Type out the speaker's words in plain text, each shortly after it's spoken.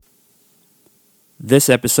This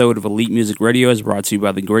episode of Elite Music Radio is brought to you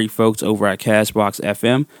by the great folks over at Castbox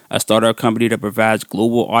FM, a startup company that provides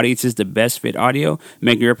global audiences the best fit audio,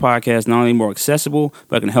 making your podcast not only more accessible,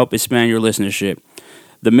 but can help expand your listenership.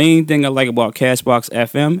 The main thing I like about Castbox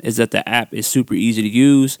FM is that the app is super easy to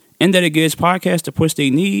use and that it gives podcasts the push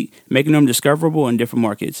they need, making them discoverable in different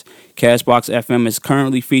markets. Castbox FM is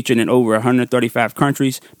currently featured in over 135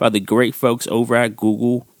 countries by the great folks over at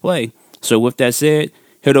Google Play. So with that said,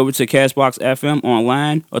 head over to Castbox FM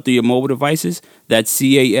online or through your mobile devices. That's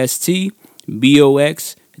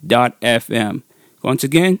castbox.fm. Once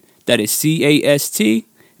again, that is castbox.fm.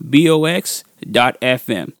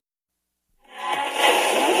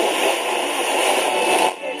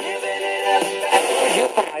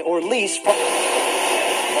 Or lease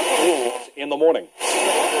rules in the morning.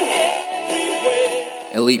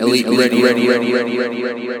 Elite ready.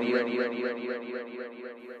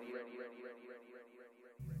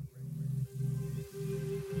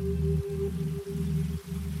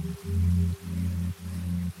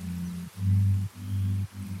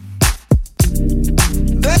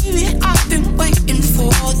 Baby, I've been waiting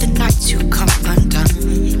for the night to come undone,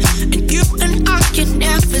 and you and I can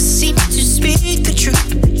never seem to speak the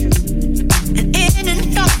truth. And in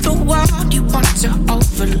another world, you want to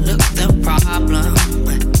overlook the problem,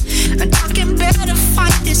 and I can better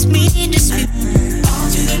fight this mean dispute. All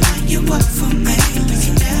through the night you work for me,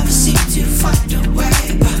 you never seem to find a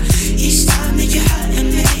way, but each time that you're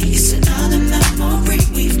hurting me, it's another memory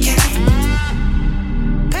we've gained.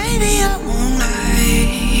 Baby, I won't lie.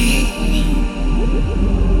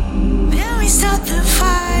 Then we start the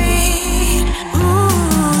fight. Ooh.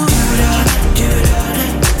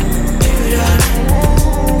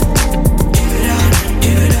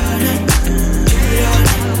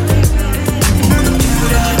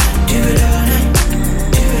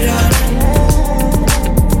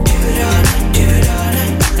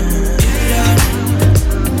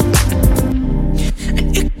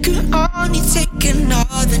 And it can only take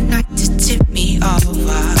another night to tip me over,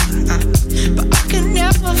 but I can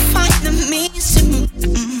never find the means to move.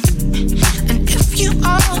 And if you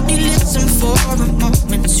only listen for a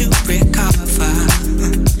moment to recover,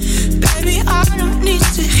 baby, I don't need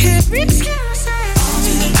to hear excuses. All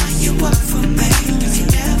through the night you work for me, you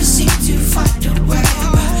never seem to find a way,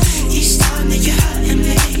 but each time that you're hurting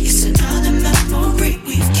me, it's another memory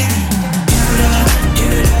we've gained.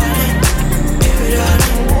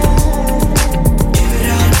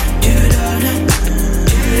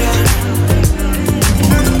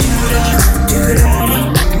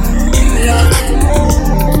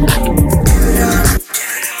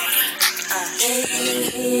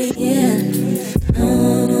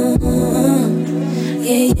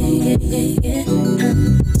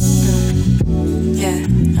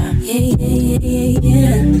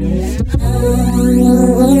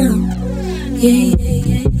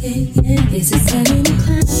 It's a 7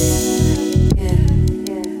 o'clock.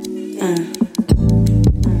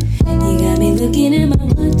 You got me looking at my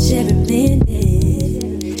watch every minute.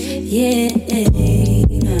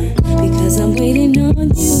 Because I'm waiting on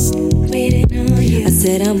you. I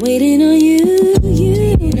said I'm waiting on you.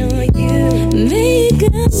 Make a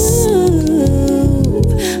move.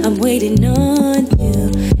 I'm waiting on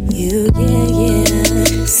you.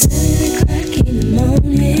 7 o'clock in the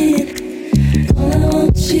morning. All I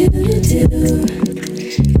want you to do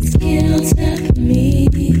is get on top of me,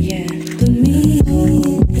 for me,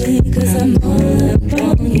 'cause I'm all up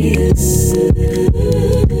on you.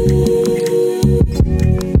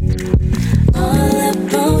 All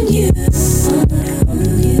up on you.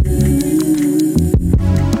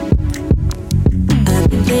 I've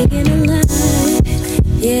been thinking a lot,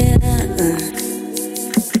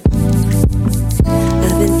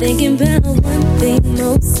 I've been thinking about one thing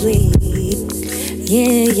mostly.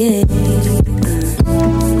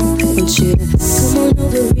 Want you to come on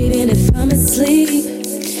over even if I'm asleep.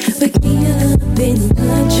 Wake me up in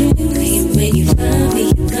my dreams. When you find me,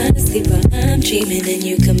 you find asleep while I'm dreaming, and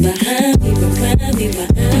you come behind me, remind me why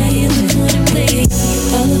I am the one to play.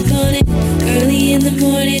 All up on it, early in the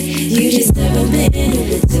morning. You deserve a man who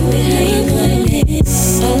will do it how you want it.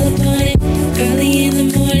 All up on it, early in the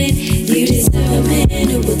morning. You deserve a man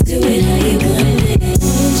who will do it how you want it.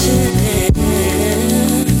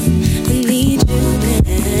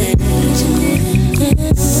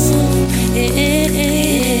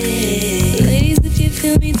 Ladies, if you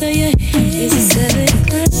feel me, throw your hands. Is it 7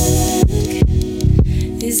 o'clock?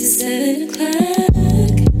 Is it 7 o'clock?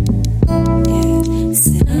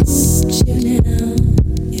 Said I want you now.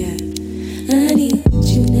 I need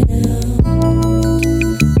you now.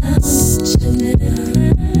 I want you now.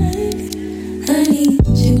 I need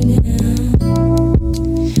you now.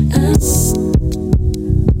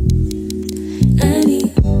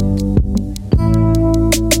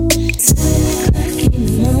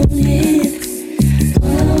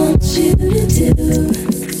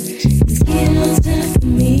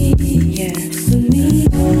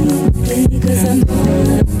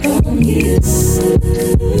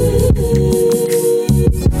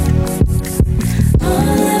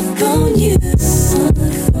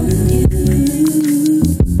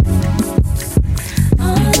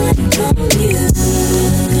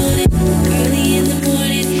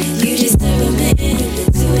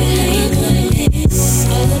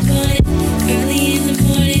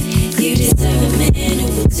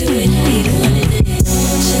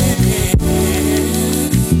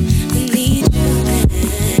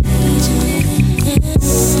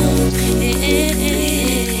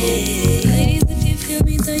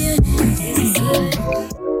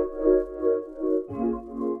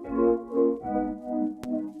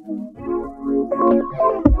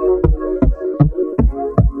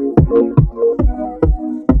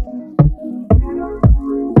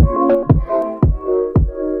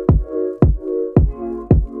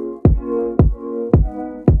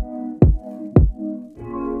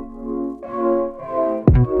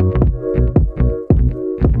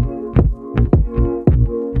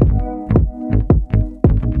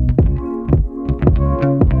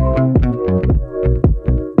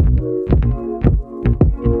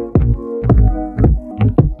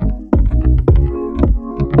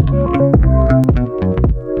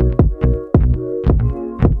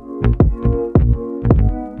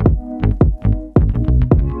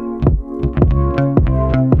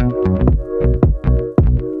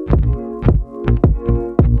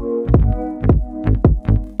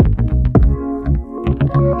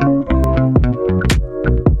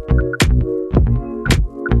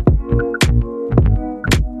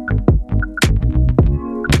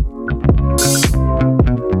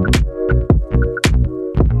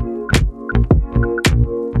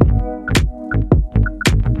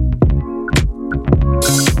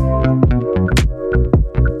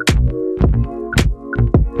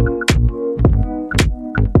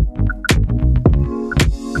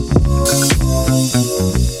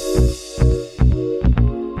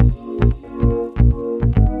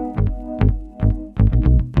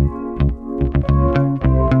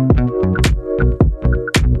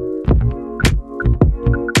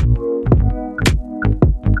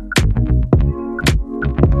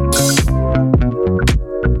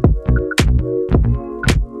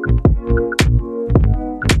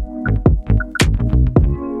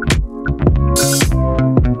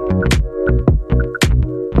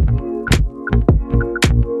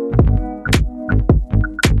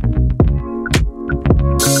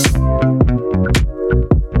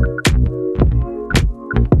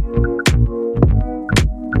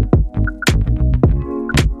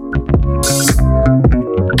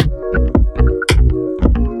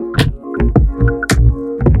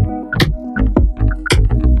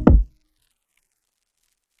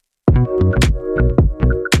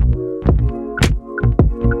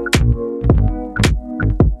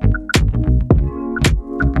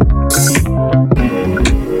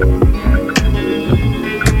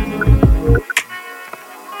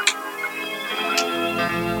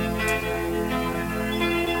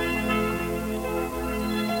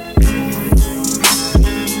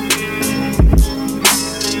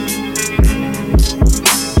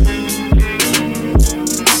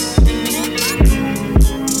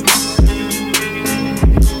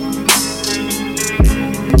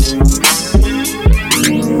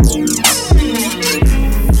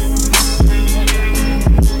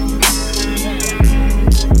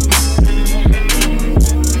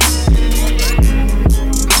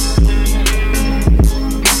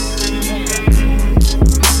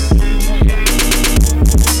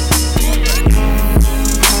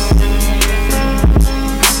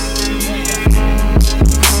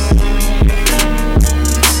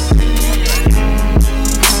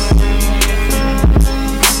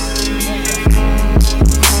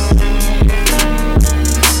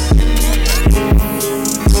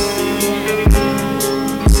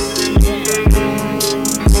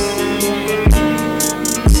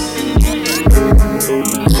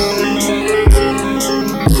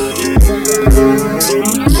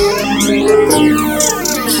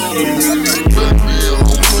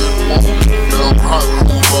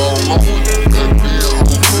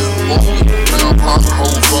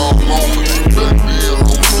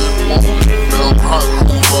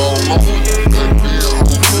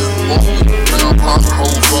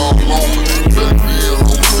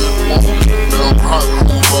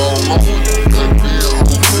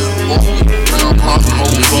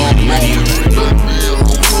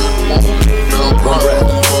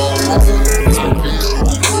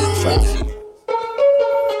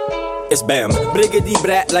 It's Bam, Briggity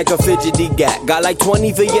Brat like a fidgety gat. Got like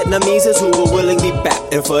 20 Vietnamese who will willingly bap.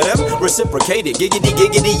 And for them, reciprocated, giggity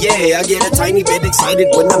giggity yeah. I get a tiny bit excited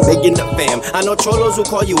when I'm making the fam. I know cholos who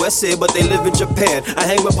call you SA, but they live in Japan. I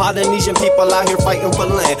hang with Polynesian people out here fighting for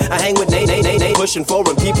land. I hang with nay pushing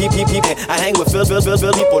forward, PPP. I hang with Phil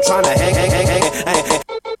people trying to hang.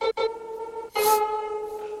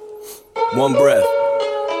 One breath.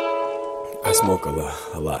 I smoke a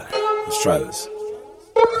lot. Let's try this.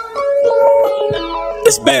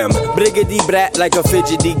 It's Bam, Briggity Brat like a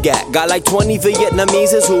fidgety gat. Got like 20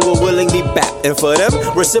 Vietnamese who will willingly bap. And for them,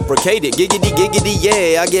 reciprocated, giggity giggity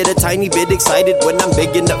yeah. I get a tiny bit excited when I'm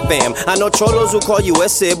big in the fam. I know cholos who call you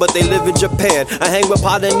SA, but they live in Japan. I hang with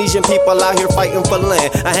Polynesian people out here fighting for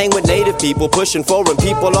land. I hang with native people pushing foreign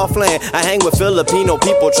people off land. I hang with Filipino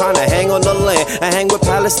people trying to hang on the land. I hang with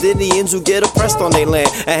Palestinians who get oppressed on their land.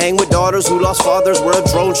 I hang with daughters who lost fathers where a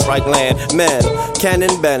drone strike land. Man,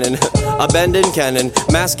 cannon banning, abandoned cannon.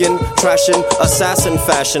 Masking, trashing, assassin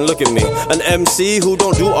fashion. Look at me, an MC who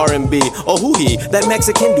don't do R&B. Oh, who he? That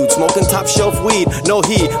Mexican dude smoking top shelf weed. No,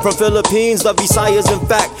 he from Philippines, the Visayas. In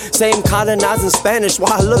fact, same colonizing Spanish.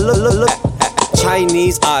 Why look.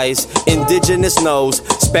 Chinese eyes, indigenous nose,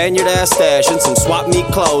 Spaniard ass stash, and some swap meet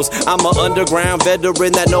clothes. I'm an underground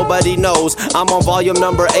veteran that nobody knows. I'm on volume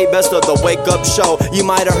number 8, best of the wake up show. You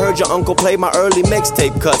might have heard your uncle play my early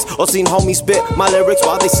mixtape cuts, or seen homies spit my lyrics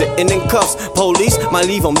while they sitting in cuffs. Police might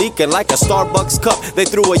leave them leaking like a Starbucks cup. They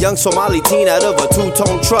threw a young Somali teen out of a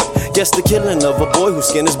 2-tone truck. Guess the killing of a boy whose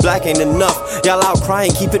skin is black ain't enough. Y'all out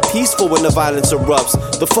crying, keep it peaceful when the violence erupts.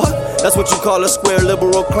 The fuck? That's what you call a square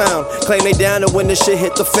liberal clown. Claim they down, and when the shit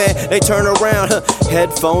hit the fan, they turn around.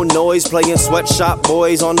 Headphone noise, playing sweatshop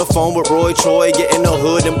boys on the phone with Roy Troy, getting the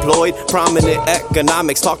hood employed. Prominent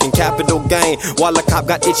economics, talking capital gain, while a cop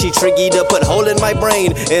got itchy triggy to put hole in my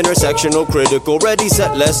brain. Intersectional, critical, ready,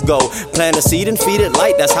 set, let's go. Plant a seed and feed it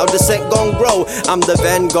light, that's how dissent gon' grow. I'm the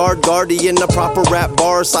vanguard guardian, the proper rap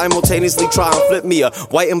bar. Simultaneously try and flip me a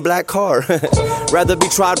white and black car. Rather be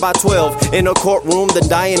tried by 12 in a courtroom than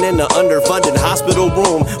dying in an underfunded hospital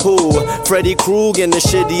room. Who? Freddy Krug in the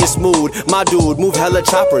shittiest mood. My dude move hella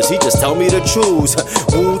choppers, he just tell me to choose.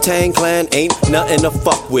 Wu-Tang Clan ain't nothing to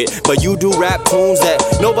fuck with, but you do rap tunes that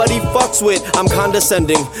nobody fucks with. I'm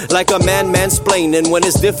condescending like a man mansplaining when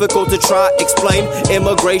it's difficult to try explain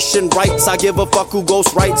immigration rights. I give a fuck who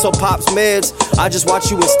ghost writes or pops meds. I just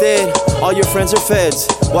watch you instead. All your friends are feds.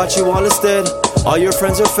 Watch you all instead. All your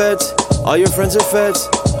friends are feds. All your friends are feds.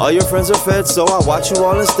 All your friends are feds. So I watch you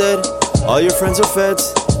all instead. All your friends are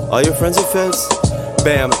feds. All your friends are feds.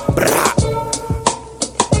 Bam. Brah.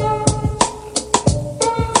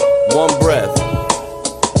 One breath.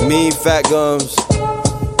 Me, Fat Gums.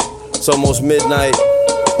 It's almost midnight.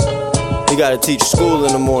 He gotta teach school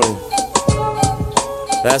in the morning.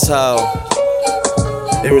 That's how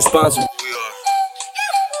irresponsible we are.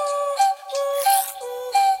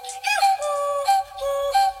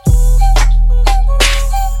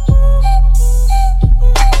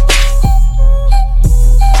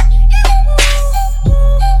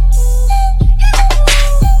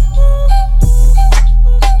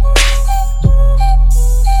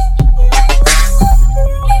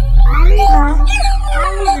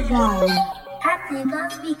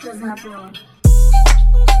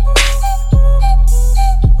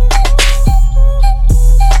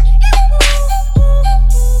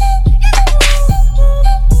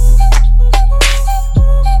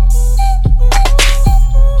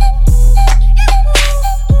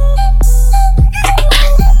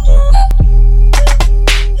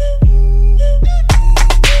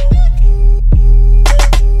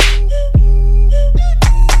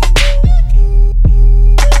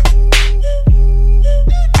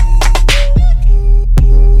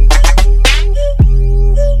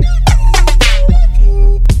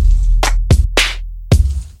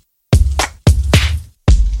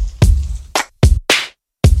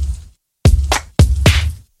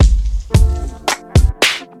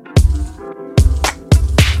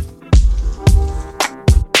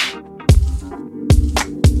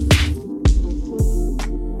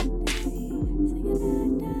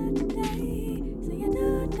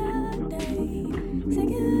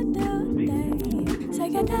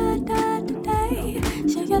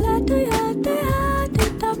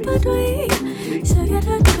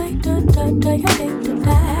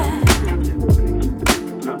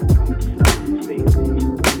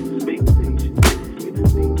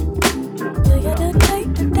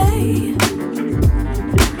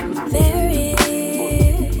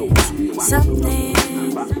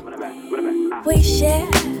 We share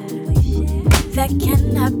that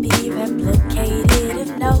cannot be replicated if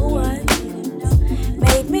no one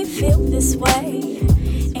made me feel this way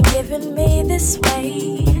and given me this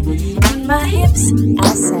way. In my hips,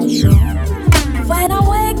 I say when I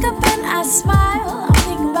wake up and I smile, I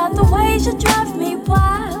think about the ways you drive me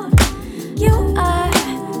wild. You are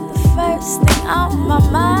the first thing on my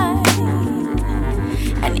mind,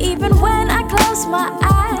 and even when I close my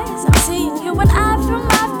eyes, I'm seeing you and I from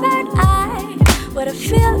my third eye. What a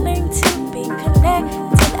feeling to be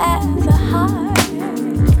connected at the heart.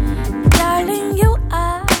 Darling, you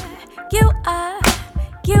are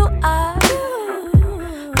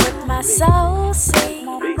what my soul sees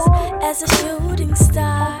as a shooting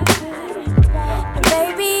star. And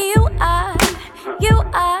baby, you are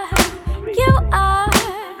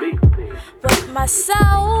what my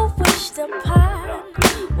soul wished upon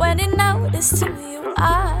when it noticed who you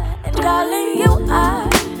are. And darling, you are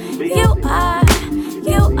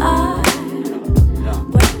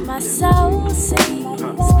what my soul sees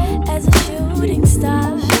as a shooting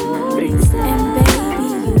star. And baby,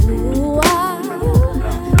 you are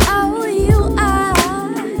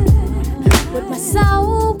what my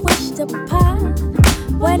soul wished upon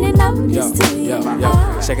when it noticed who you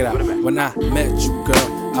are. Check it out. When I met you, girl,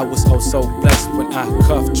 I was oh so blessed. When I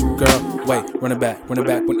cuffed you, girl, wait, run it back. When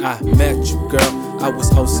I met you, girl, I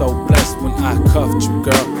was oh so blessed. When I cuffed you,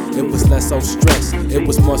 girl, it was less so stressed. It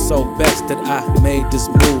was more so best that I made this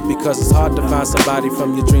move, because it's hard to find somebody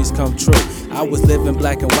from your dreams come true. I was living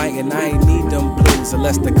black and white and I ain't need them blues,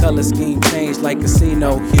 unless the color scheme changed like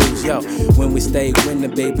casino hues. Yo, when we stayed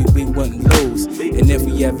winning, baby, we wouldn't lose. And if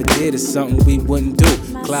we ever did, it's something we wouldn't do.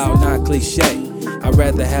 Cloud nine cliche. I'd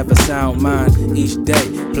rather have a sound mind each day.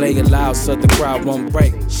 Play it loud so the crowd won't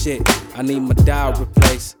break. Shit, I need my dial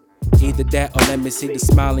replaced. Either that or let me see the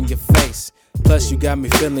smile in your face. Plus you got me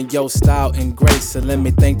feeling your style and grace. So let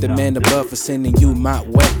me thank the man above for sending you my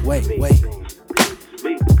way. Wait.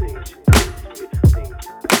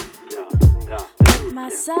 My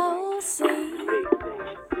soul sees.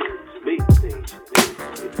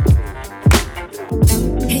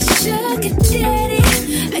 Hey sugar daddy,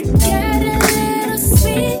 I got a little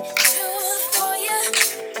sweet tooth for you.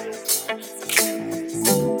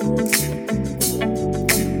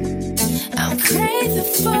 I'm craving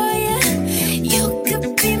for you. You could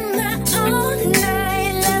be my all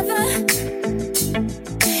night lover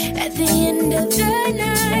at the end of the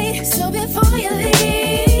night. So before you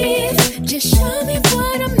leave, just show me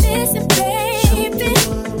what I'm missing, baby.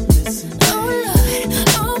 Oh Lord,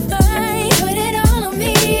 oh fine, put it all on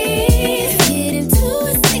me. Get into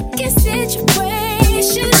a sticky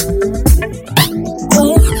situation.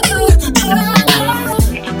 Oh,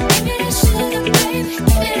 give me that sugar, baby, give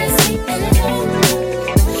me that sweet and low.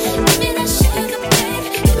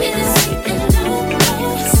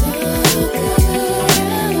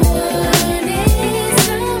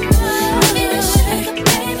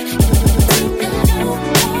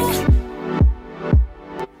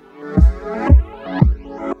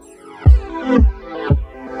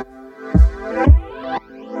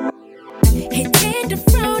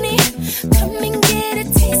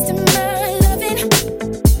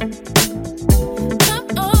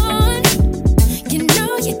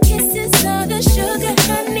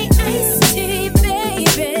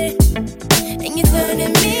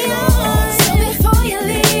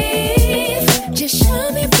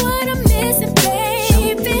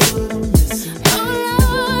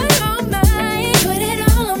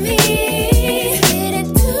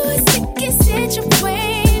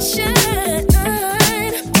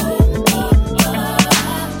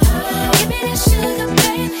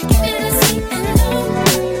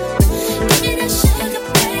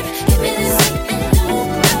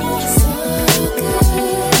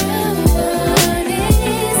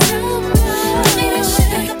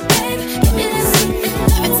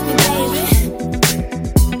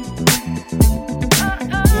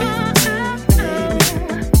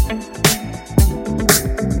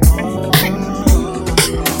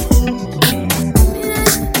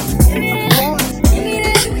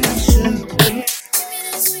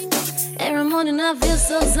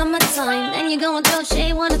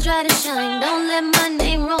 Shade wanna try to shine. Don't let my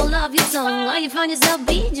name roll off your tongue, or you find yourself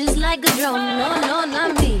beat just like a drum. No, no,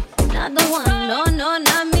 not me, not the one. No, no,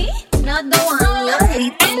 not me, not the one. You're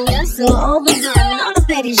hating, you're so overdone. All the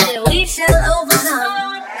petty shit we shall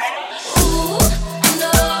overcome. Ooh,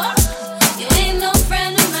 no, you ain't no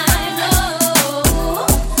friend of mine. No,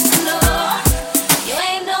 no, you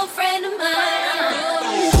ain't no friend of mine.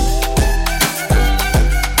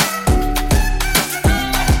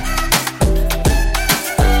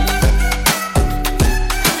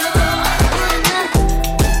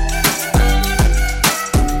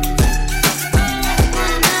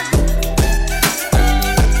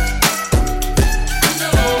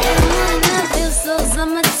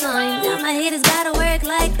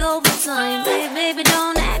 Baby,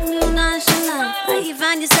 don't act new nonchalant. You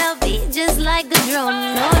find yourself beat just like a drum.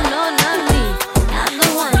 No, no, not me, not the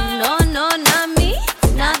one. No, no, not me,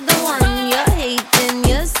 not the one. You're hating,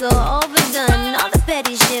 you're so overdone. All the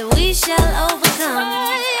petty shit we shall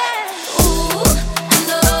overcome. Ooh,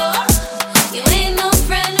 no, you ain't no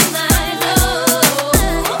friend of mine. No,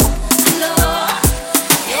 no,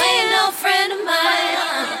 you ain't no friend of mine.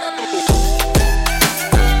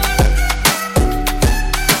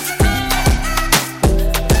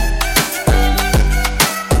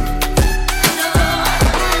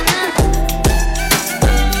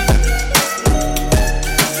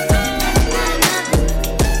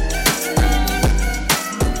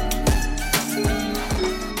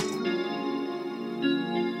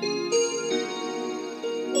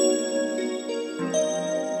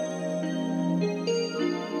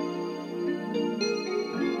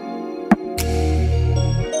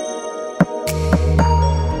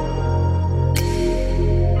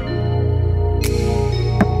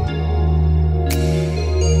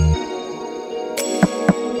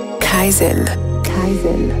 Kaizen.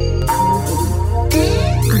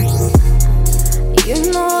 You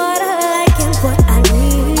know what I like and what I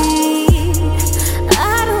need. I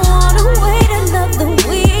don't wanna wait another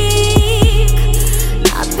week.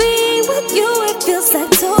 Not being with you, it feels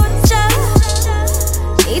like torture.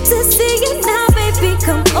 Need to see you now, baby,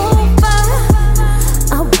 come over.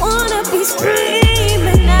 I wanna be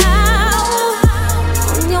screaming now.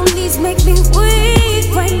 On your knees make me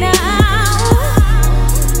weak right now.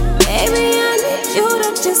 Baby, I need you to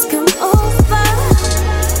just come over.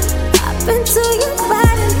 Hop into your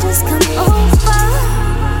body, just come over.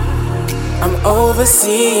 I'm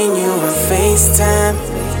overseeing you on FaceTime.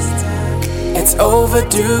 It's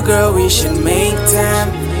overdue, girl, we should make time.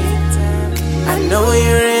 I know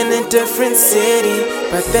you're in a different city,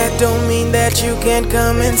 but that don't mean that you can't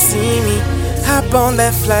come and see me. Hop on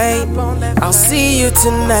that flight, I'll see you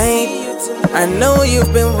tonight. I know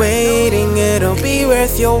you've been waiting, it'll be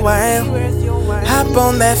worth your while. Hop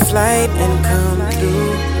on that flight and come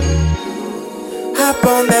through. Hop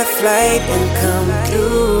on that flight and come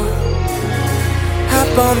through.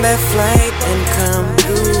 Hop on that flight and come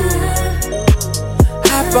through.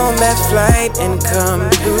 Hop on that flight and come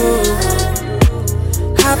through.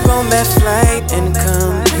 Hop on that flight and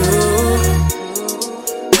come through.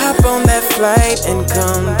 Hop on that flight and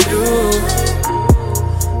come through.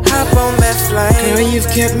 Hop on that flight. Girl, you've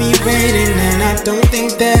kept me waiting and I don't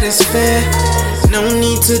think that is fair. No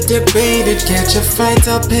need to debate it, catch a fight,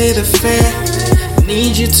 I'll pay the fare.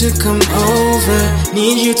 Need you to come over,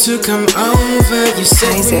 need you to come over. You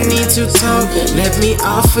said we need to talk, let me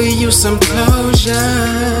offer you some closure.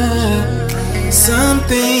 Some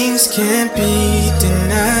things can't be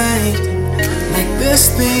denied, like this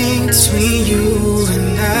thing between you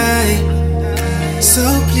and I. So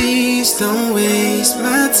please don't waste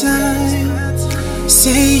my time.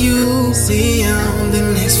 Say you'll be on the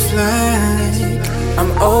next flight.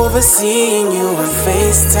 I'm overseeing you on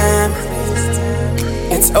FaceTime.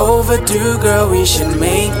 It's overdue, girl, we should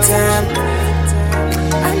make time.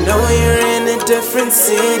 I know you're in a different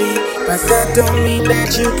city, but that don't mean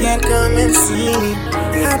that you can't come and see me.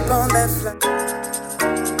 Hop on that flight.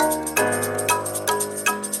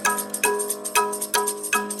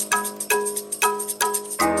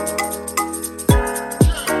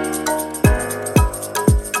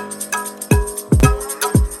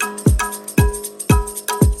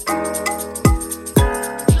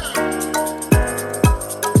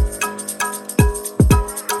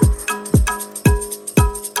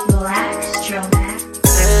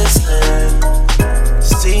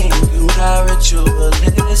 Seeing you got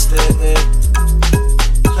ritualistic.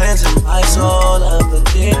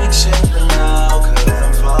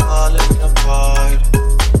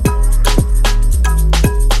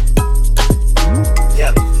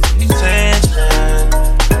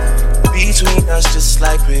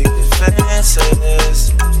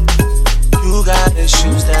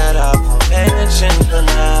 issues that I won't mention for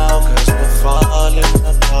now, cause we're falling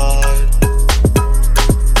apart.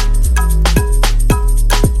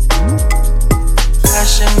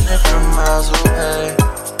 Passionate from miles away,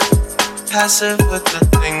 passive with the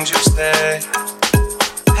things you say,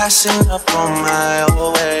 passing up on my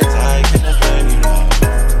old ways. I can't blame you now.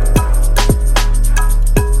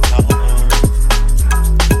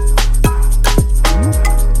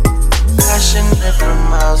 Passionate from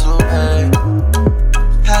miles away,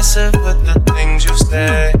 passive with the things you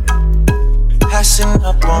say, passing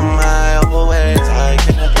up on my old ways. I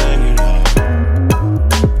can't blame you now.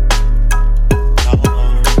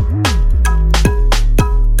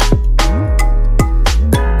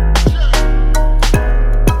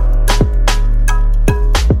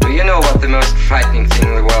 Do you know what the most frightening thing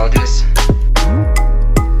in the world is?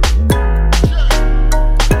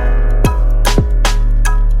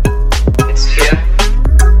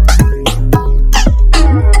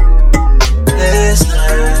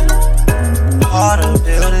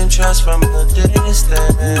 Trust from the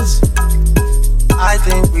distance. I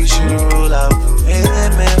think we should rule out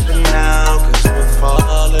commitment for now, cause we're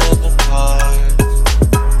falling apart.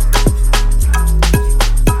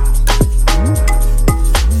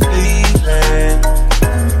 Leaving,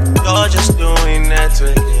 you're just doing that to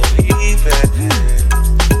get even.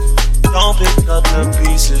 Don't pick up the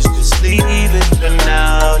pieces, just leave it for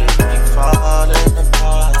now. They keep falling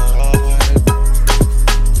apart.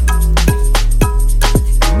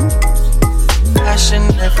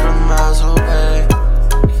 Passionate from miles away,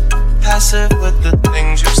 passive with the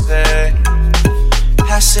things you say,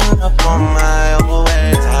 passing up on my old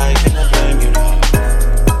ways. I can't blame you now.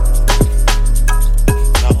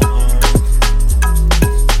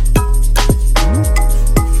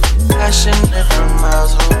 Passionate from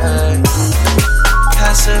miles away,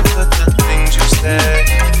 passive with the things you say,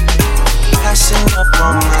 passing up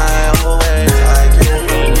on my old ways. I can't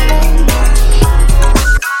blame you now.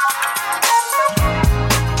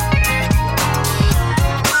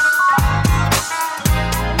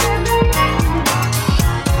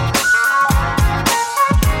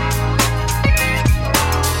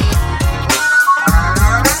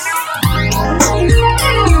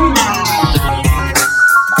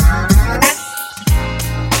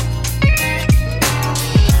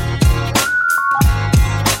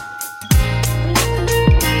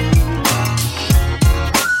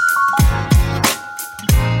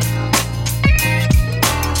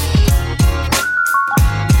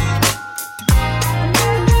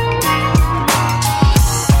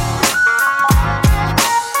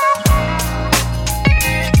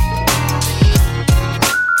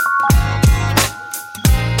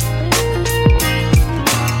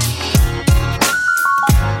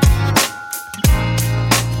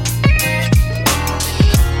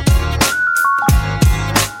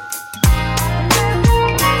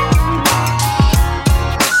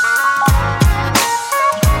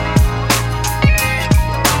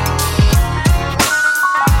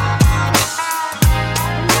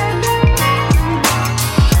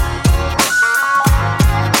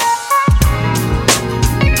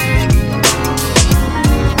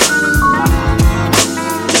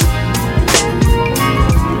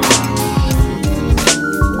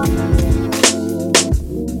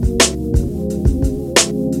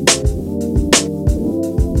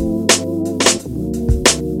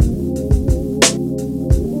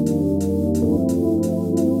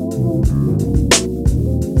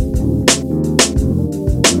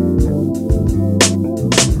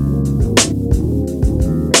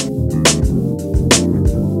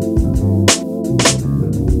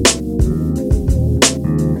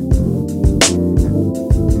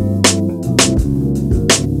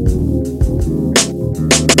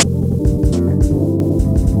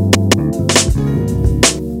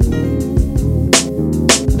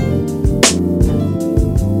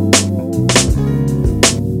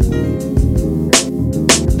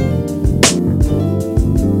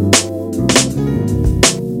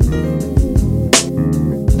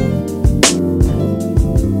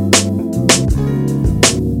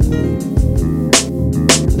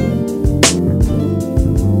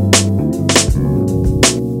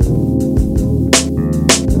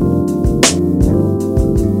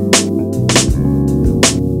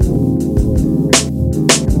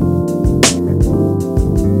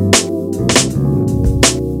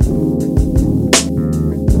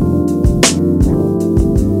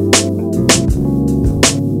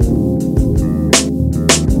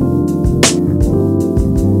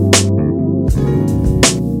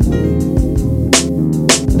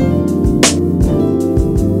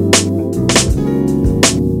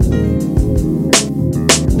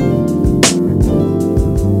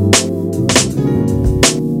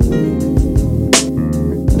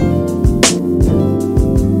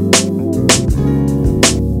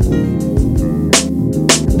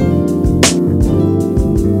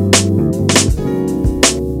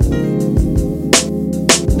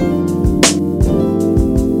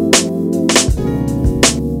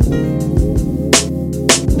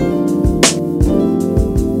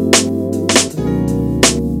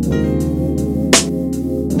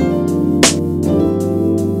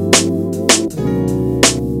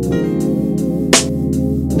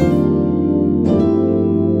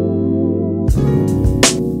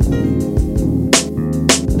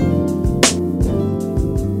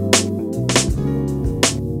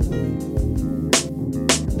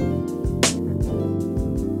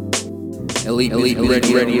 Elite Music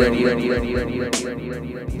Radio.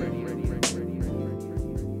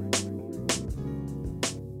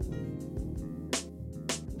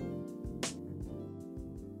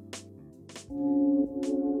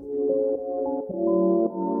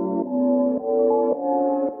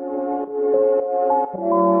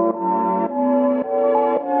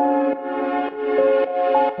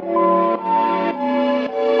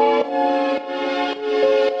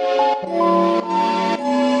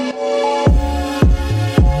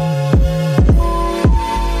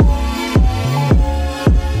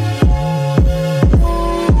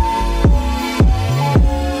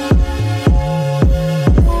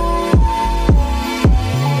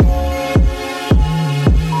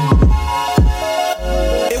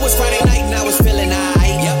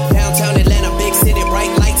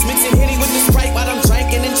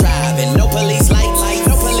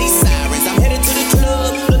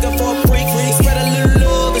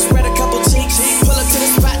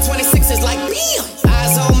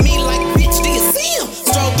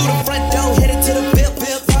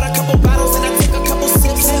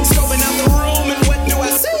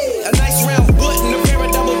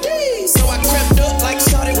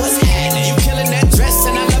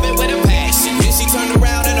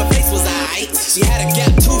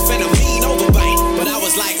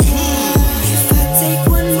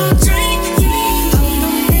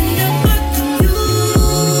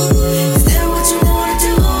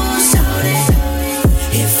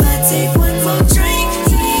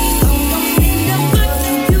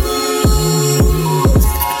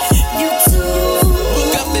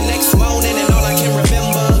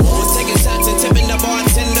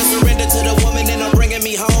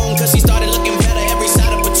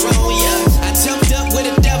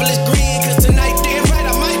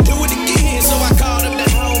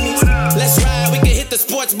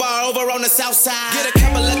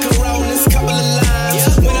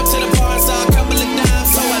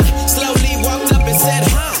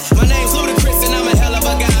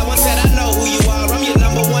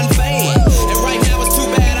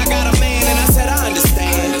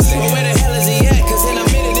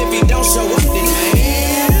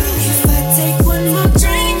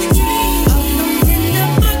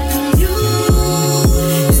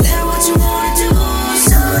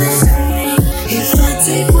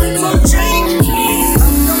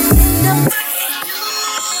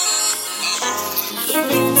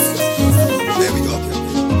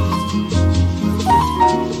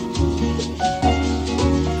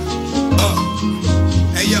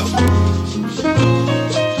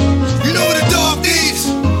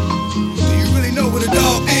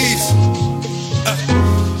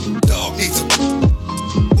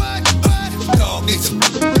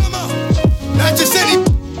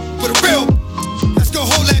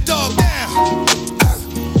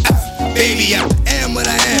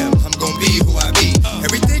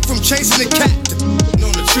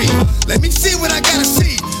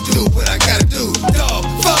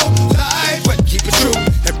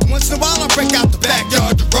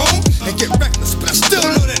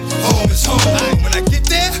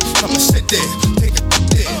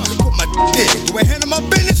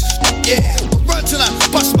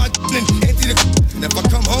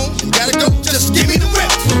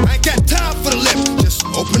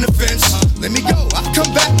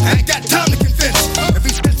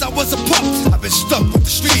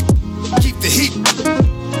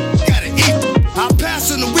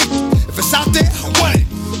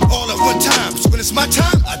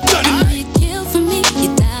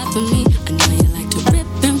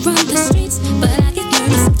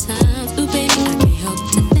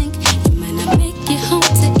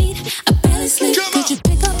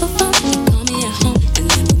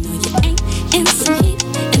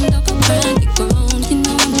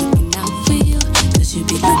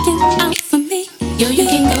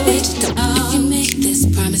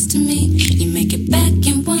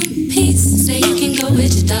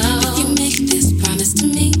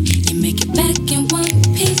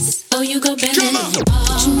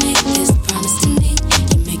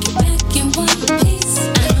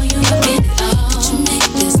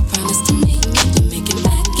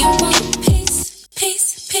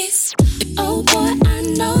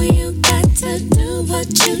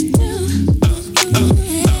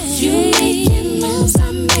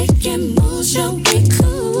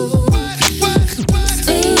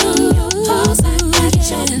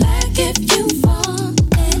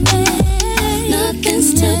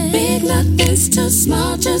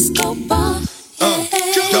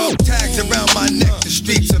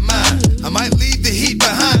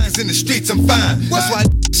 in the streets, I'm fine. That's why I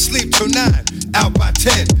sleep till 9, out by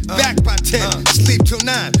 10, back by 10, sleep till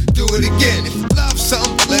 9, do it again. If you love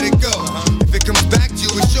something, let it go. If it comes back to you,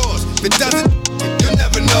 it's yours. If it doesn't, you'll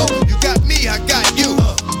never know. You got me, I got you.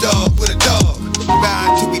 Dog with a dog.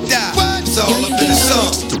 Ride till we die. It's all up in the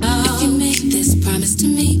song. If you make this promise to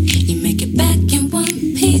me, you make it back in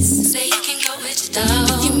one piece. Say you can go with your dog.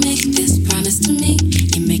 If you make this promise to me,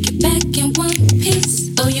 you make it back in one piece.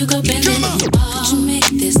 Oh, you go bend it all. If you make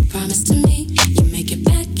this promise to me, you make it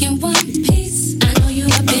back in one piece. I know you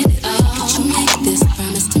have been it all. If you make this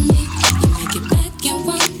promise to me, you make it back in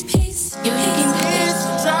one piece. You make it back.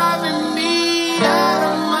 It's driving me out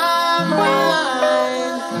of my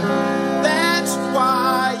mind. That's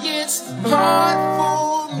why it's hard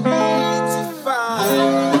for me to find.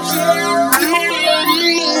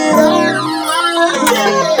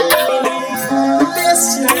 This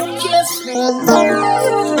kiss me,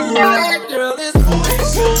 girl, it's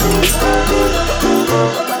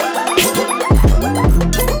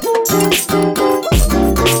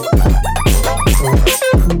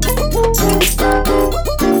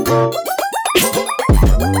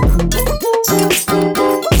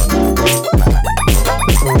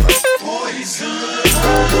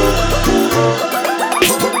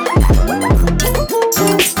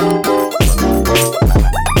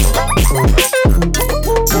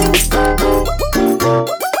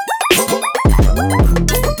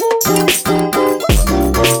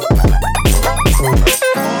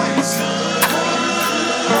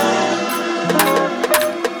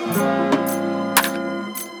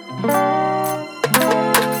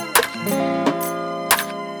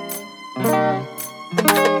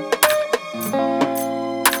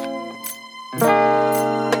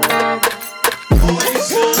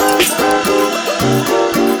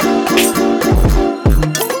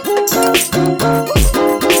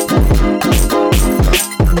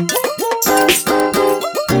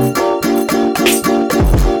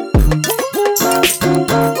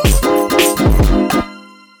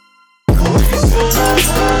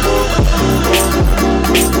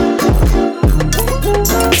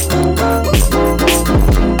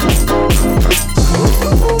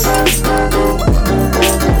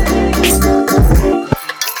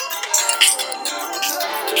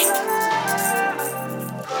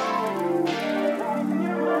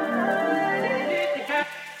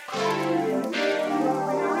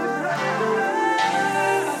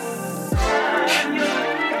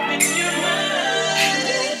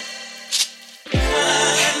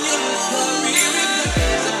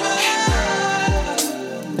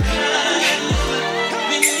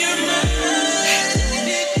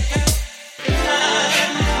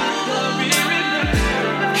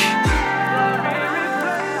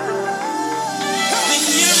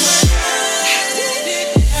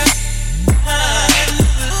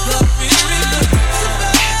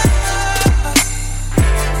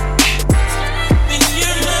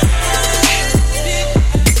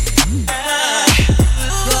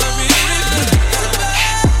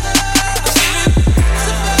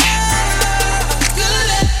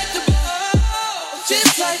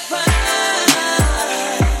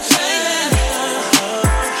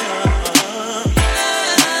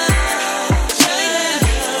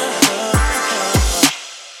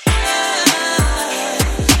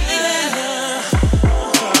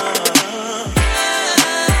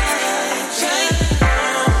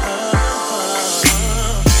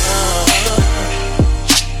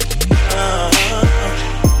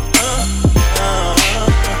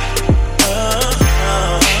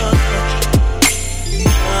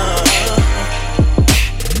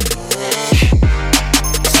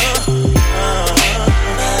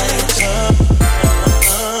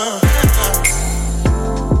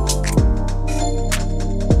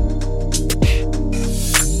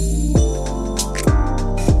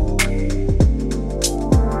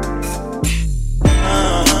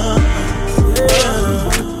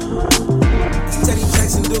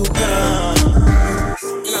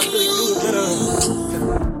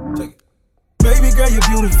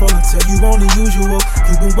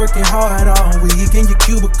working hard all week in your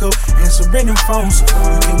cubicle, answering them phones.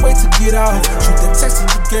 You can't wait to get out. Shoot that text to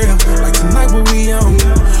your girl, like tonight when we on.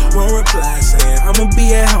 Won't reply saying I'ma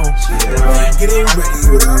be at home. Getting ready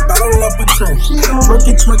with a bottle of Patron.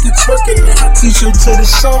 Twerking, twerking, twerking, my t-shirt to the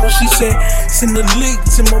soul. She said, send the link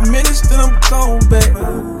to my minutes, then I'm going back.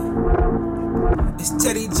 It's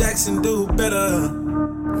Teddy Jackson, do better.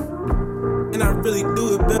 And I really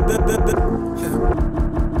do it better.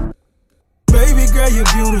 Baby girl, you're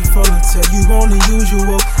beautiful until you on the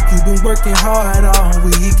usual. You've been working hard all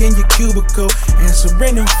week in your cubicle,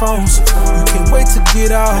 answering them phones. You can't wait to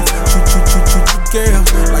get off. Shoot, girl,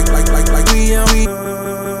 like we on.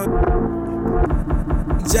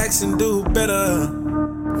 Jackson, do better.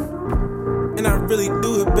 really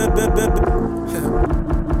do it,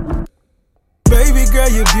 Baby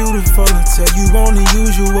girl, you're beautiful until you on the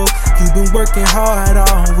usual. You've been working hard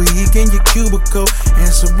all week in your cubicle,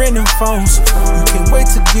 answering them phones. You can't wait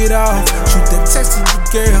to get off. Shoot that text to your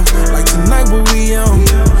girl, like tonight what we on.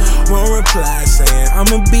 Won't reply saying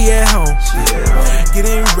I'ma be at home.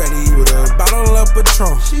 Getting ready with a bottle of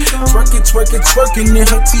Patron. Twerking in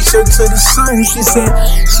her t-shirt to the sun. She said,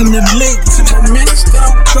 send the link to my minutes that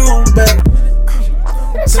I'm going back.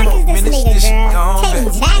 Who the fuck is this nigga, girl? Katie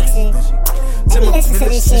Jackson. Let me listen to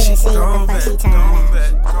this shit and see what the fuck she talking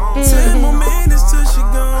about. 10 more minutes till she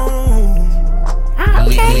gone.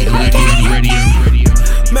 Okay.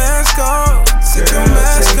 Mask off, take your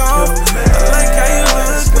mask off. I like how you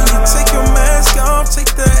look when you take your mask off.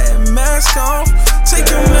 Take that mask off, take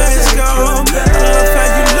your mask off. I love how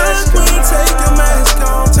you look when you take your mask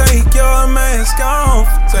off. Take your mask off,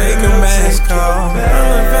 take your mask off. I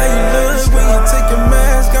love how you look when you take your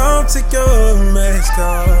mask off. Take your mask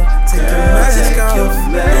off, take your mask off.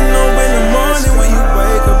 You know in the morning when you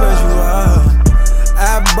wake up as you are.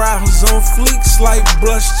 Eyebrows on fleeks like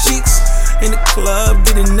blush cheeks. In the club,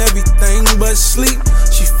 getting everything but sleep.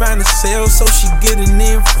 She found a sale, so she getting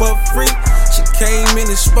in for free. She came in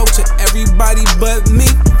and spoke to everybody but me.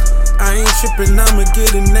 I ain't trippin', I'ma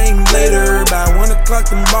get a name later. By 1 o'clock,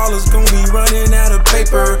 them ballers gon' be running out of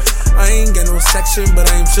paper. I ain't got no section, but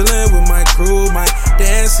I'm chillin' with my crew. Might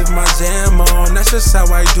dance if my jam on, that's just how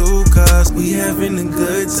I do. Cause we having a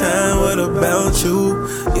good time, what about you?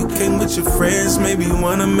 You came with your friends, maybe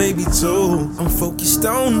one or maybe two. I'm focused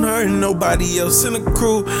on her and nobody else in the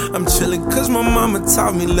crew. I'm chillin' cause my mama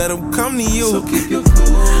taught me, let them come to you. So keep your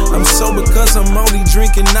cool. I'm sober cause I'm only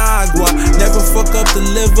drinking agua. Never fuck up the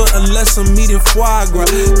liver unless I'm eating foie gras.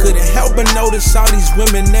 Couldn't help but notice all these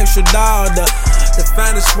women extra dollar. The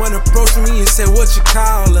finest one approached me and said, what you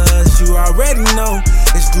call us? You already know,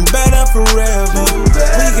 it's do better forever.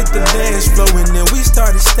 We hit the dance floor and then we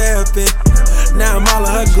started stepping. Now I'm all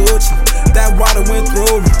of her Gucci, that water went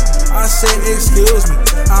through me. I said, excuse me,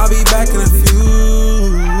 I'll be back in a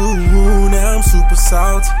few. Now I'm super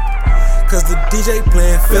salty, cause the DJ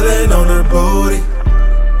playing, feeling on her booty.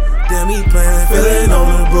 Damn, he playing, feeling on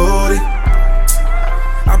her booty.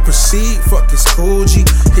 I proceed, fuck it's cool G.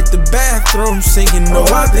 Hit the bathroom singing, no,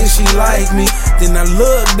 I think she like me. Then I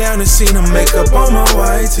look down and seen her makeup on my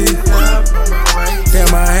white tee.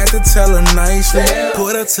 Damn, I had to tell her nicely.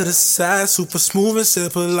 Put her to the side, super smooth and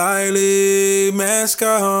said politely, mask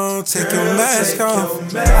on, take your mask off.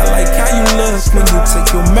 I like how you look when you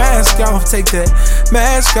take your mask off. Take that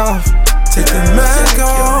mask off, take the mask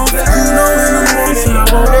off. You know in the morning I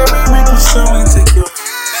want every week or so and take your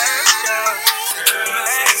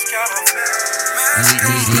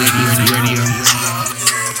Radio.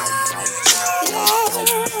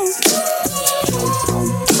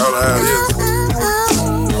 All I have is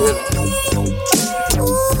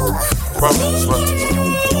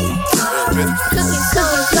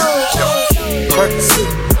Percocet,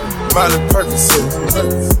 Miley Percocet,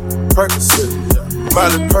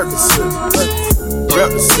 Miley Percocet,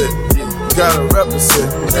 represent, gotta represent,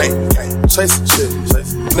 chase a chick,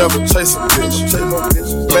 never chase a bitch,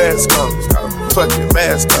 mask on. Fucking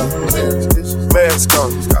mask on, mask on,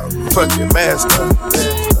 fucking mask on.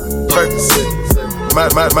 Percocet, my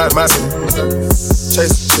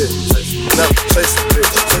chase a chick, never chase a bitch.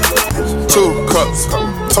 2 cups,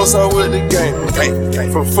 toast out with the game.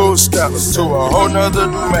 From food stamps to a whole nother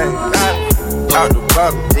domain. Out the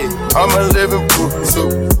bottom, I'm a living proof,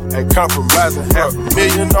 ain't compromising.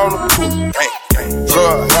 $500,000 on the pool.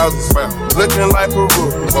 Drug houses, looking like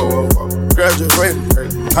Peru. Graduated,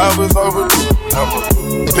 I was overdue. I'm a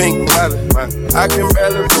pink model, I can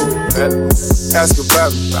barely move. Ask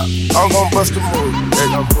about it, I'm gon' bust a move.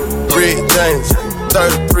 Red James,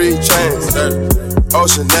 33 chains,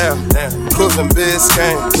 Ocean now, cruising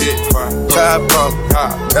Biscayne, car pump,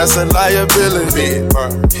 that's a liability.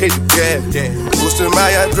 Hit the gas, boosting my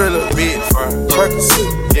adrenaline. Percocet,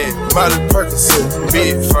 Miley Percocet,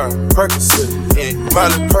 Percocet,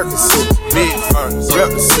 Miley Percocet,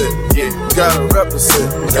 represent, gotta represent.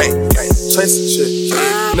 Chase a chick,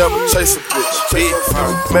 never chase a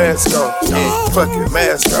bitch. Mask on, fucking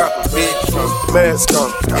mask on. Mask on,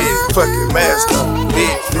 fucking mask on.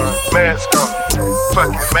 Mask on,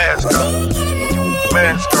 fucking mask on.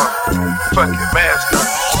 Mask on, fucking mask on.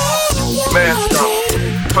 Mask on,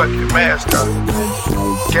 fucking mask on.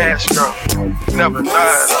 Gas strong, never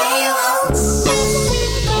lies.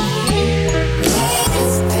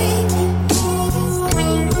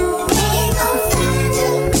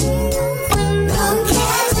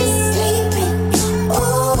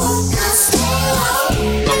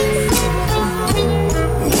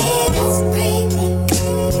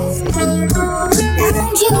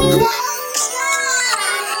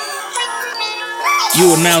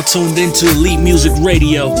 You are now tuned into Elite Music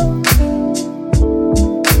Radio.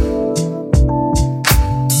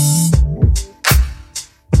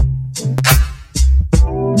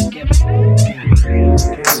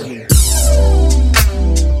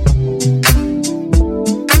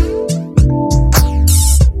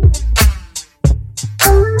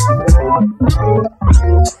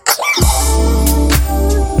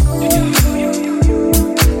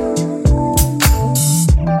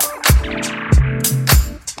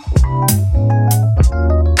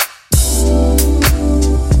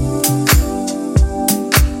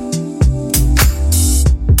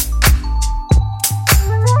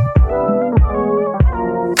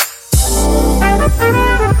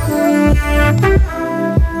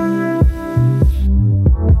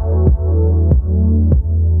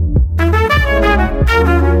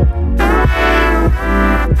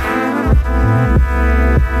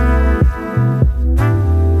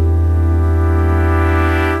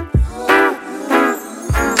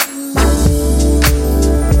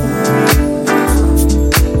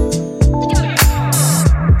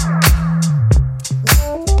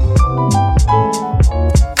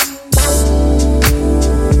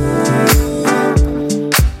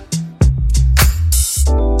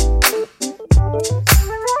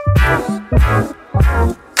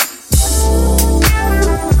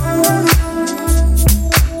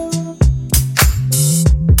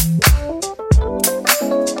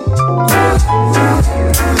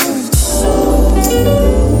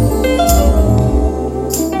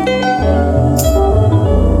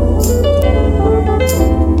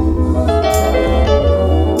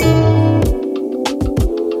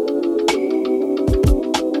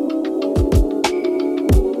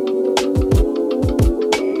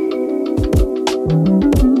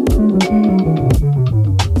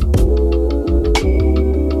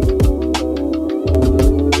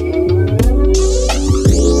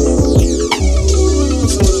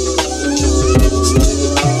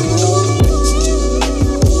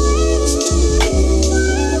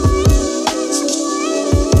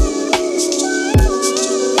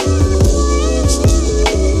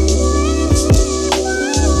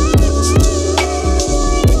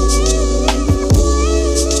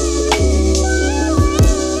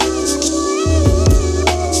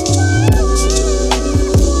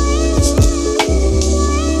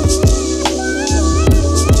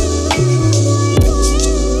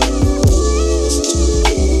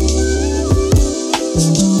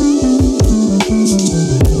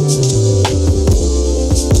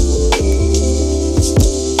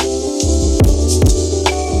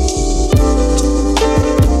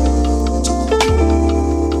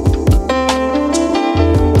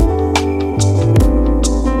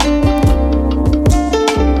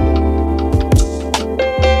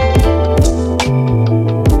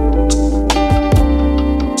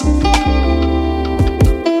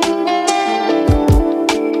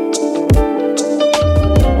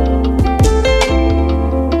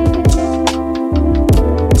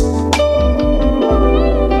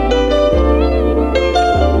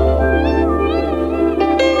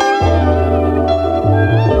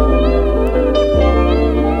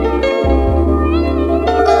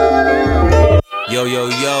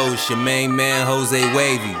 Yo, it's your main man, Jose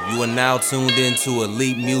Wavy. You are now tuned into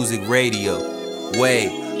Elite Music Radio.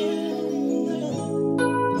 Wave.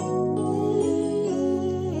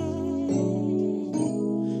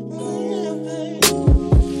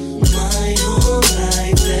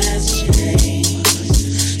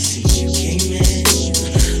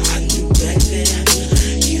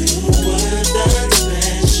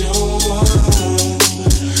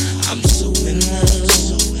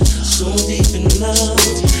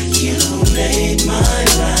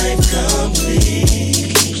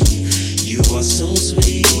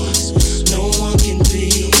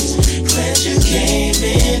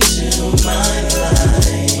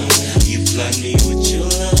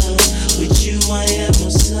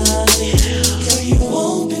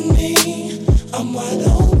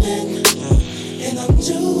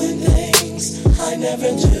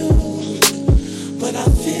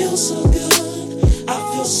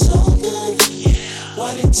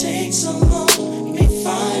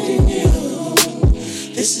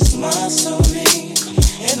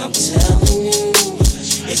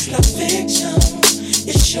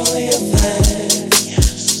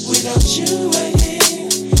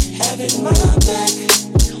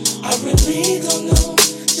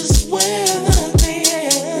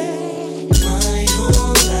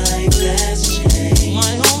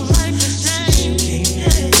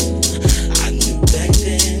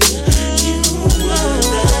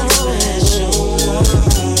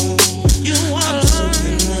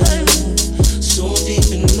 So deep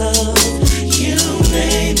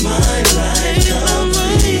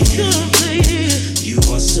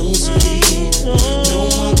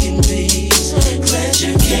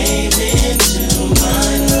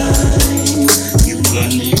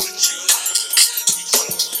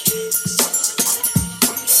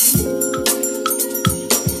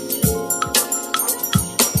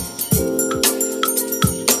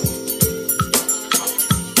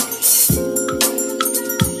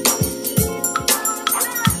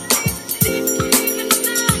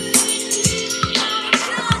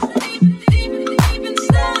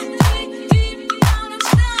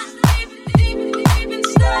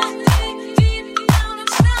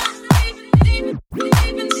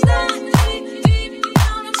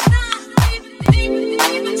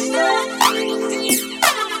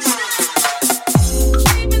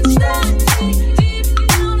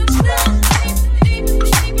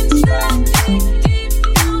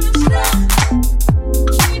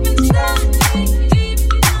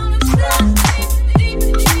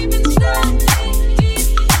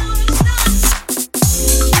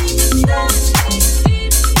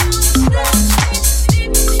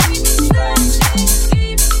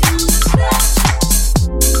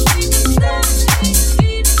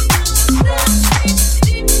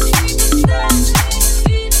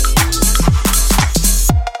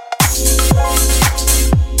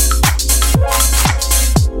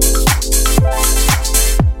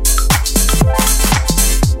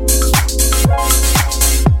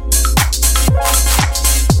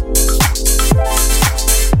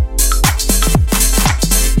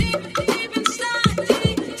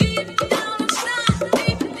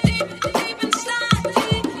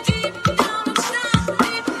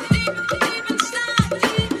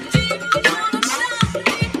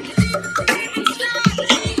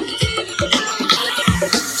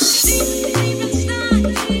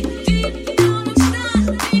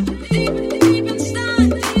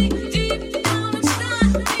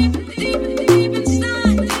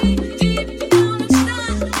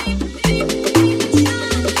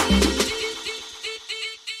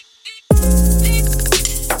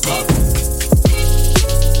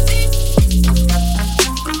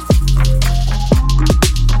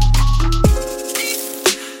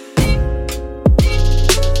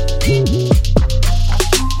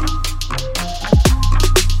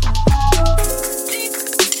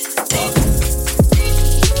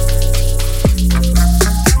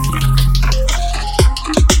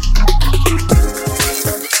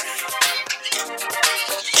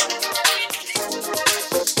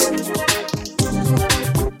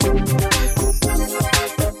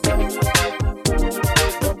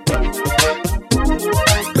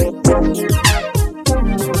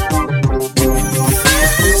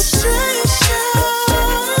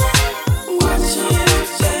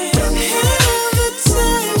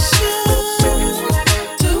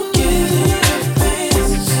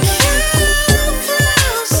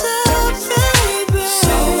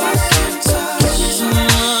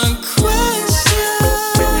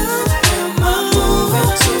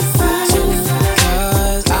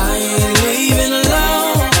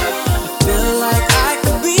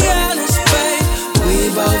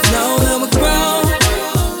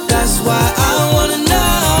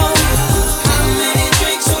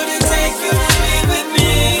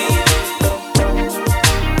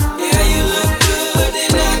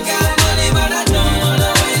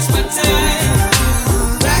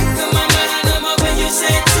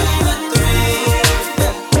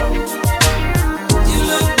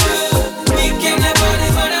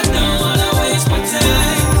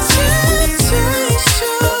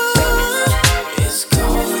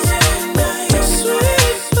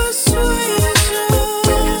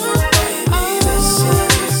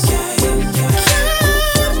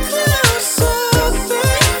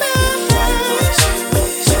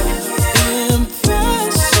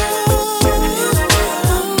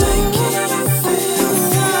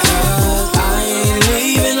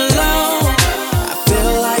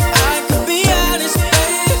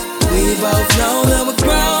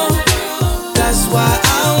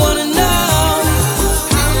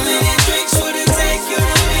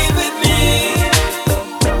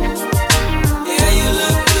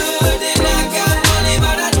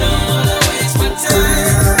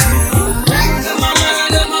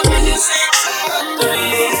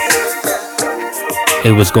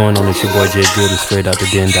Hey, what's going on? It's your boy Jay Good of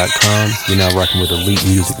StraightOutTheDen.com. You're now rocking with Elite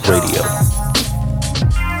Music Radio.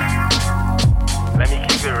 Let me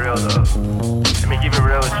keep it real though. Let me keep it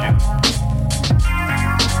real with you.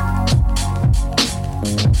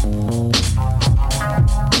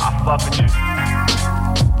 I fuck with you.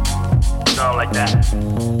 Sound like that.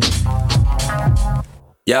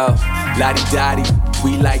 Yo, lottie-dottie,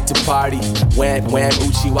 we like to party. Wham, wham,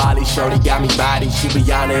 Uchiwali, shorty got me body. She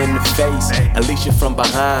Rihanna in the face, Alicia from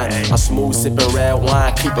behind. I'm smooth sipping red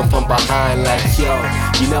wine, creeping from behind. Like, yo,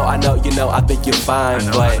 I know, I think you're fine.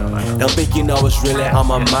 But don't think you know what's really on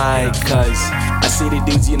my mind. Cause I see the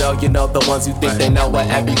dudes, the ones who think they know what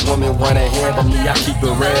every woman wanna hear. But me, I keep it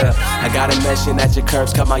real. I gotta mention that your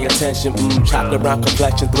curves caught my attention. Chocolate brown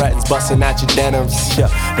complexion threatens busting out your denims. Yeah,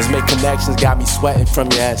 let's make connections, got me sweating from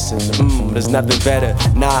your essence. There's nothing better,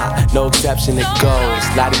 nah, no exception, it goes.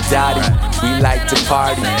 Lottie-dottie, we like to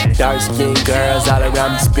party. Dark-skinned girls all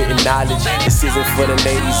around me spitting knowledge. This isn't for the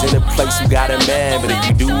ladies in a place who got a man, but if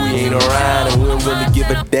you do, we ain't around and we don't really give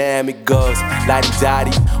a damn. It goes.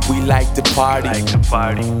 Lottie-dottie, we like to party.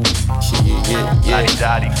 Yeah.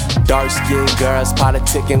 Dark-skinned girls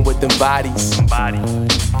politicking with them bodies.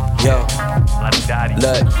 Yo,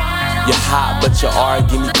 look, you're hot, but your aura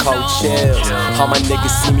give me cold chills. All my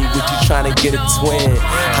niggas see me with you trying to get a twin.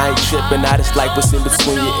 I ain't tripping, I just like what's in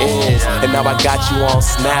between your ears. And now I got you on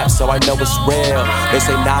Snap, so I know it's real. They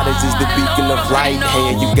say knowledge is the beacon of light.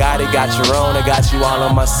 Hey, and you got it, got your own, I got you all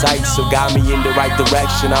on my sight. So got me in the right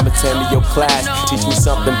direction, I'm attending your class. Teach me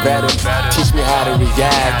something better, teach me how to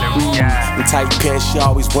react. The tight pants she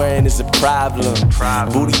always wearing is a problem.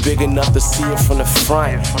 Booty big enough to see it from the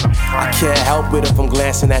front. I can't help it if I'm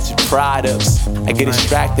glancing at your products. I get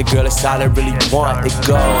distracted, girl, it's all I really want. It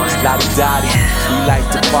goes, lottie-dottie, we like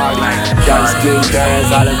to party. Dark-skinned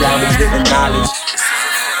girls all around me getting knowledge.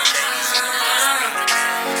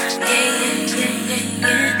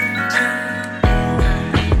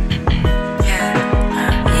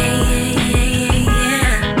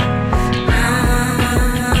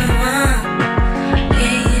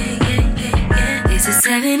 It's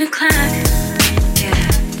 7 o'clock.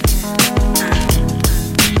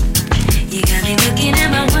 You got me looking at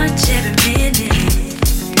my watch every minute.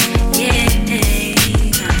 Yeah,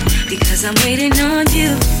 because I'm waiting on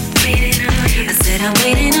you. I said I'm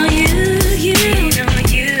waiting on you.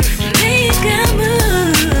 Make a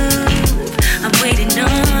move. I'm waiting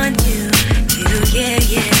on you. Yeah.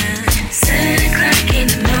 7 o'clock in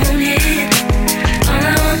the morning. All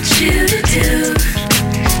I want you to do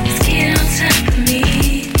is get on top of me.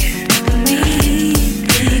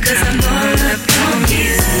 Cause I'm all up on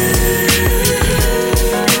you.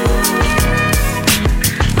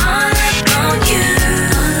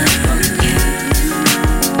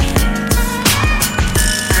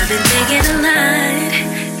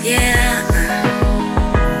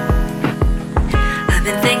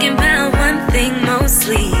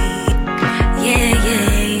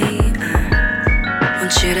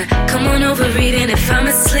 Even if I'm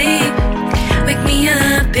asleep, wake me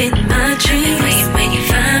up in my dreams. When you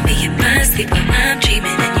find me in my sleep while I'm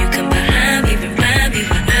dreaming, and you come behind me, remind me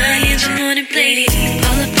why I am your morning lady.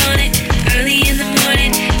 All up on it, early in the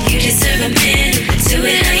morning. You deserve a man who would do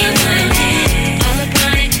it how you want it. All up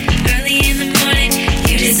on it, early in the morning.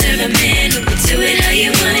 You deserve a man who would do it how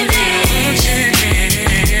you want it.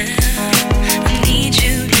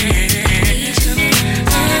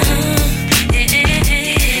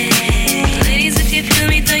 Feel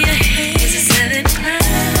me, throw your hands.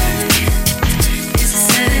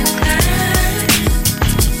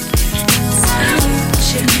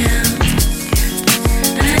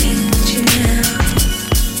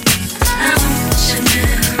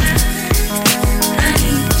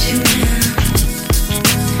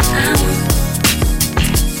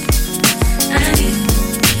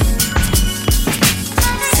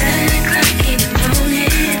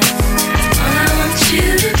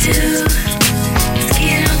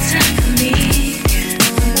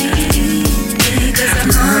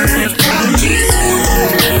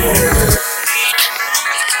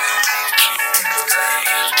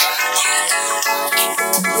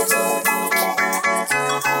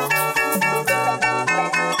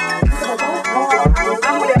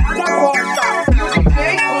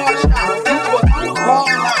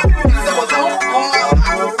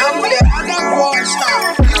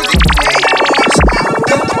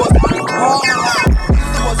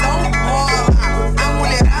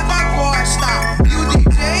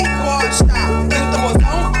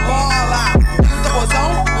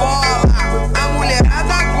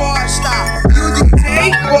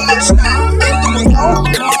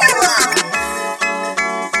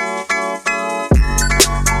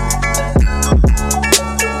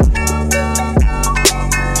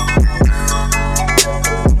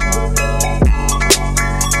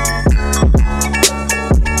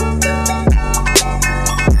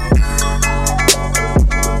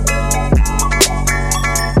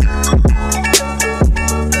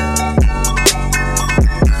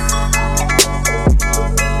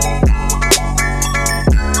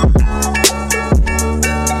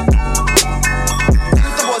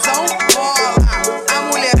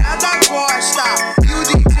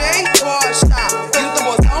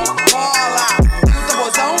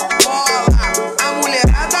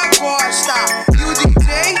 You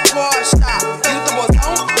DJ, boy, stop. You the most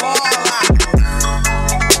on ball.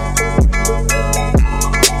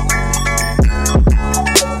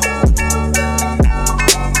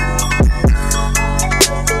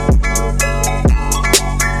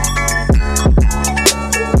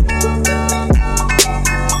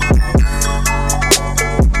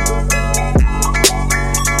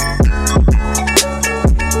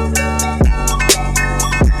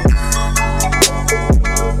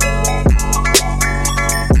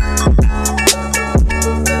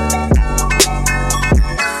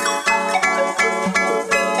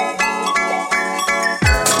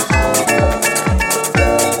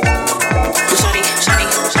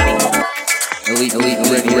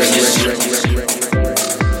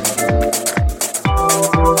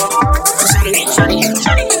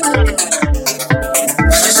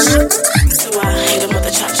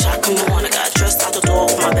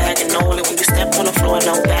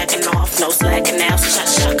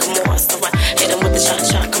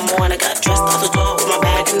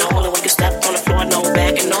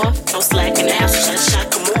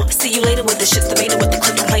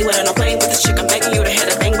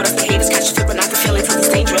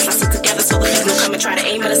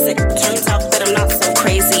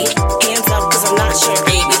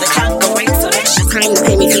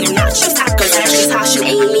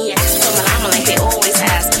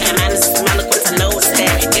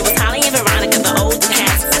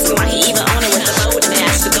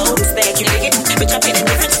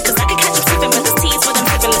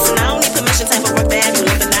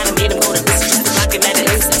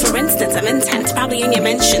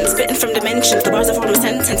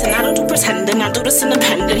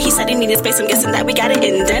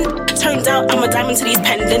 To these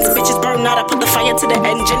pendants, bitches burn out. I put the fire to the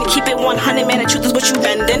engine. Keep it 100, man. The truth is what you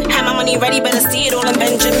bending. Have my money ready, better see it all in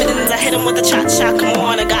Benjamins. I hit him with a cha-cha. Come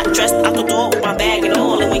on, I got dressed out the door with my bag and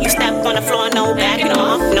all. And when you step on the floor, no backing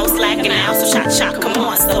off, no slacking out. So cha-cha, come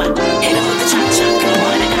on. So I hit him with the cha-cha. Come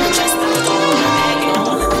on, I got dressed out the door with my bag and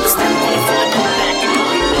all. And when you step on the floor, no backing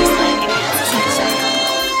off, no slacking out. So cha-cha.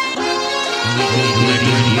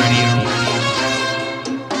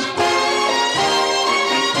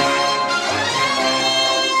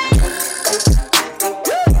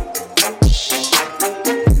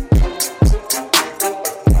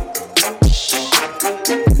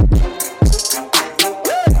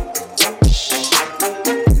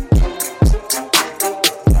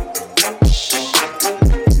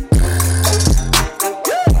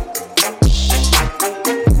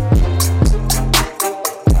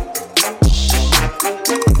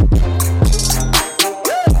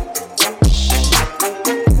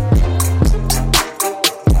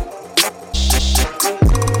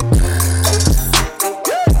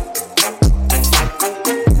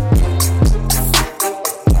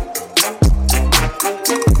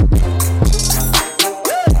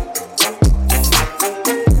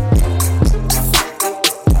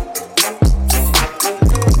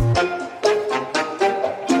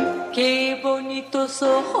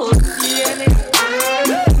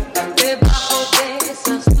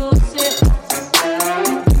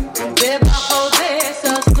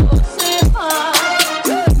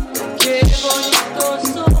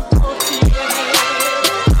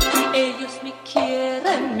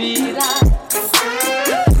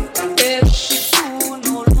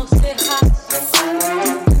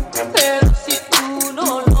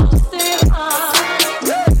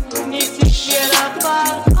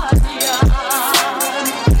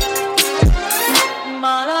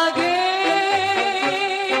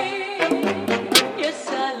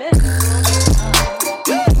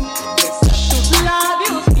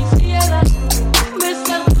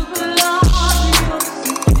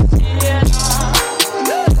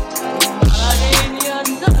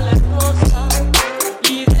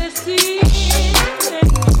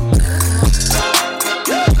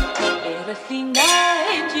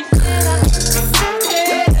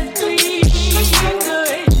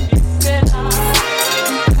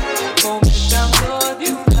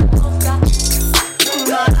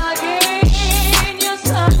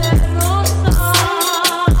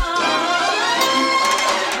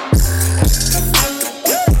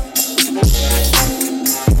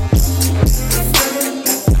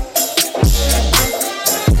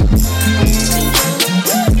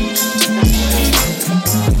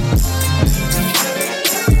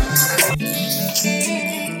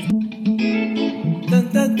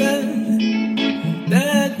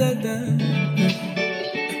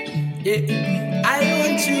 Yeah, I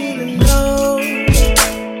want you to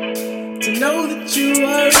know that you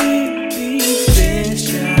are really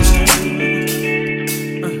special.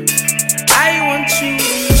 I want you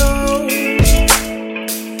to know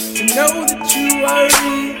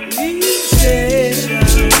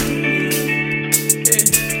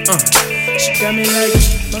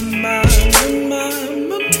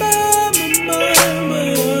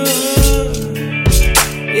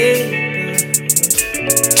She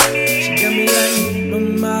got me like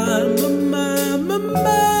mama,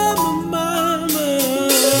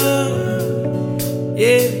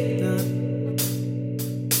 yeah.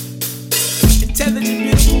 Intelligent,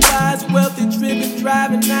 beautiful, wise, wealthy, driven,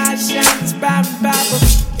 driving, eyes shining, inspiring, Bible.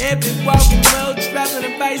 Every walking, well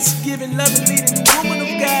traveling, advice giving, loving, leading, woman of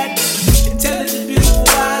God. Intelligent, beautiful,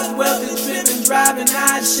 wise, wealthy, driven, driving,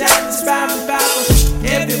 eyes shining, inspiring, Bible.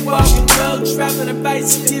 Every walking, well traveling,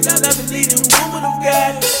 advice giving, loving, leading, woman of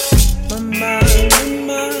God. Mama.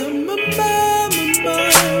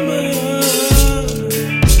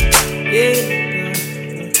 Yeah.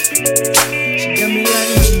 She got me like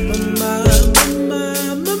mama.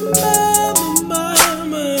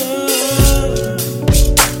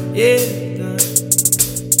 Yeah.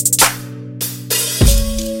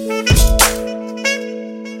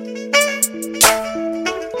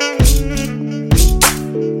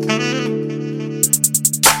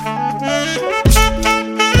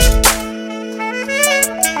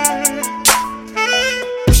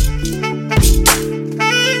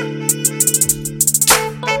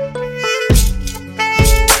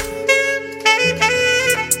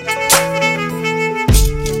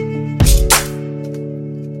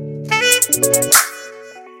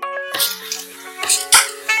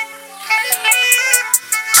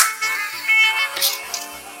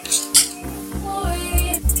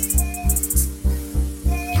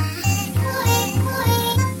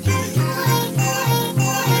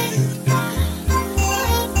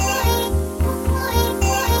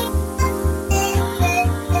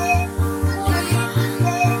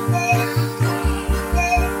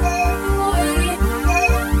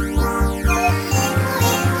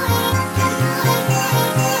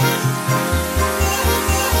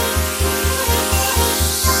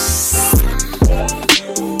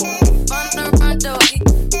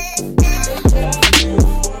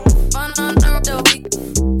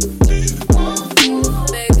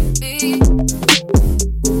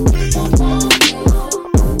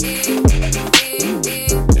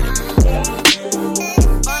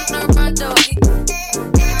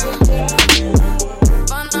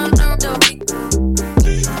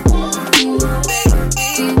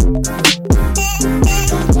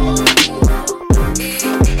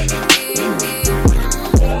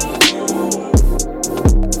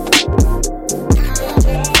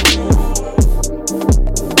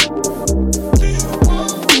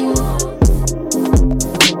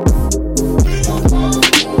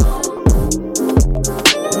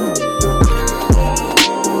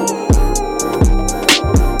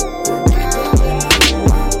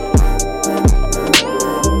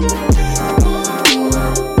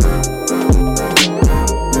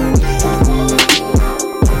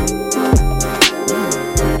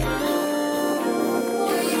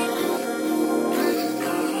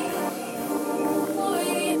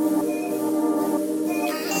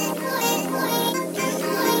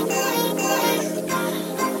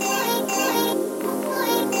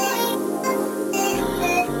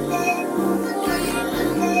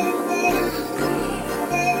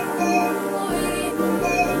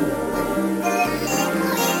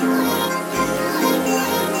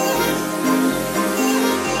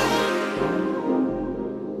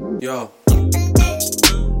 Yo.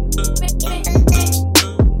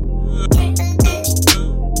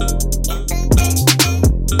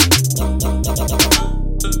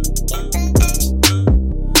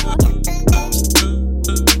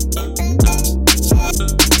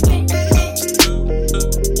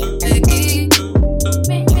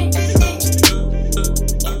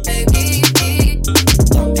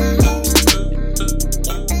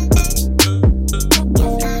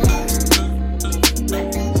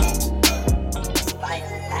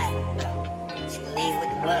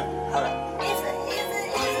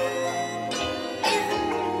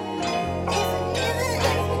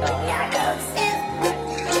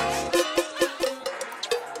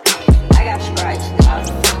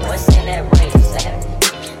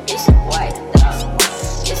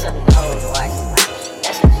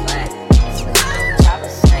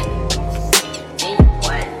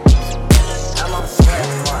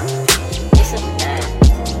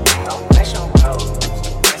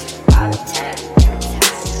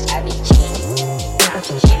 I be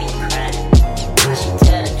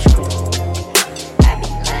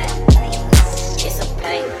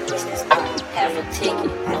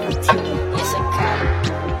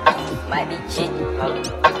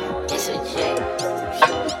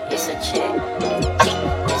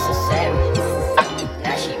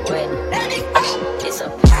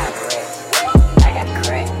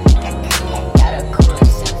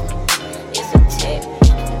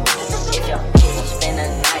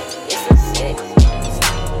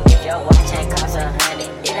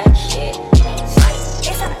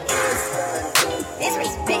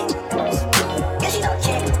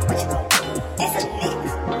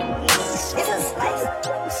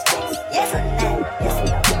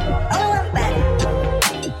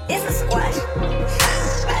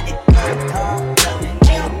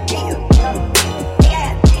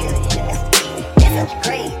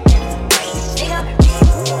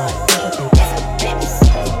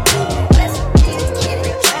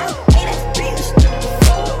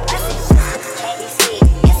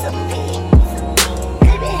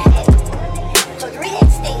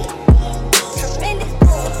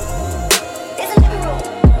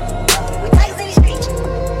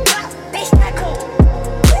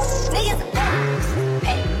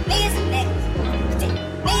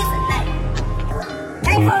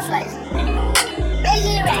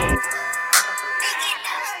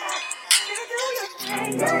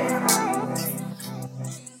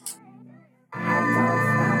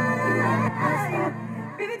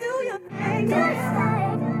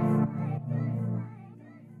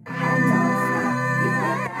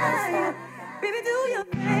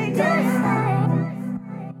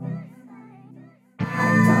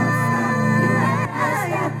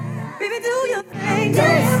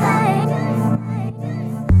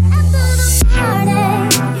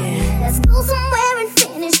Let's go somewhere and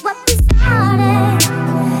finish what we started.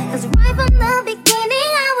 'Cause right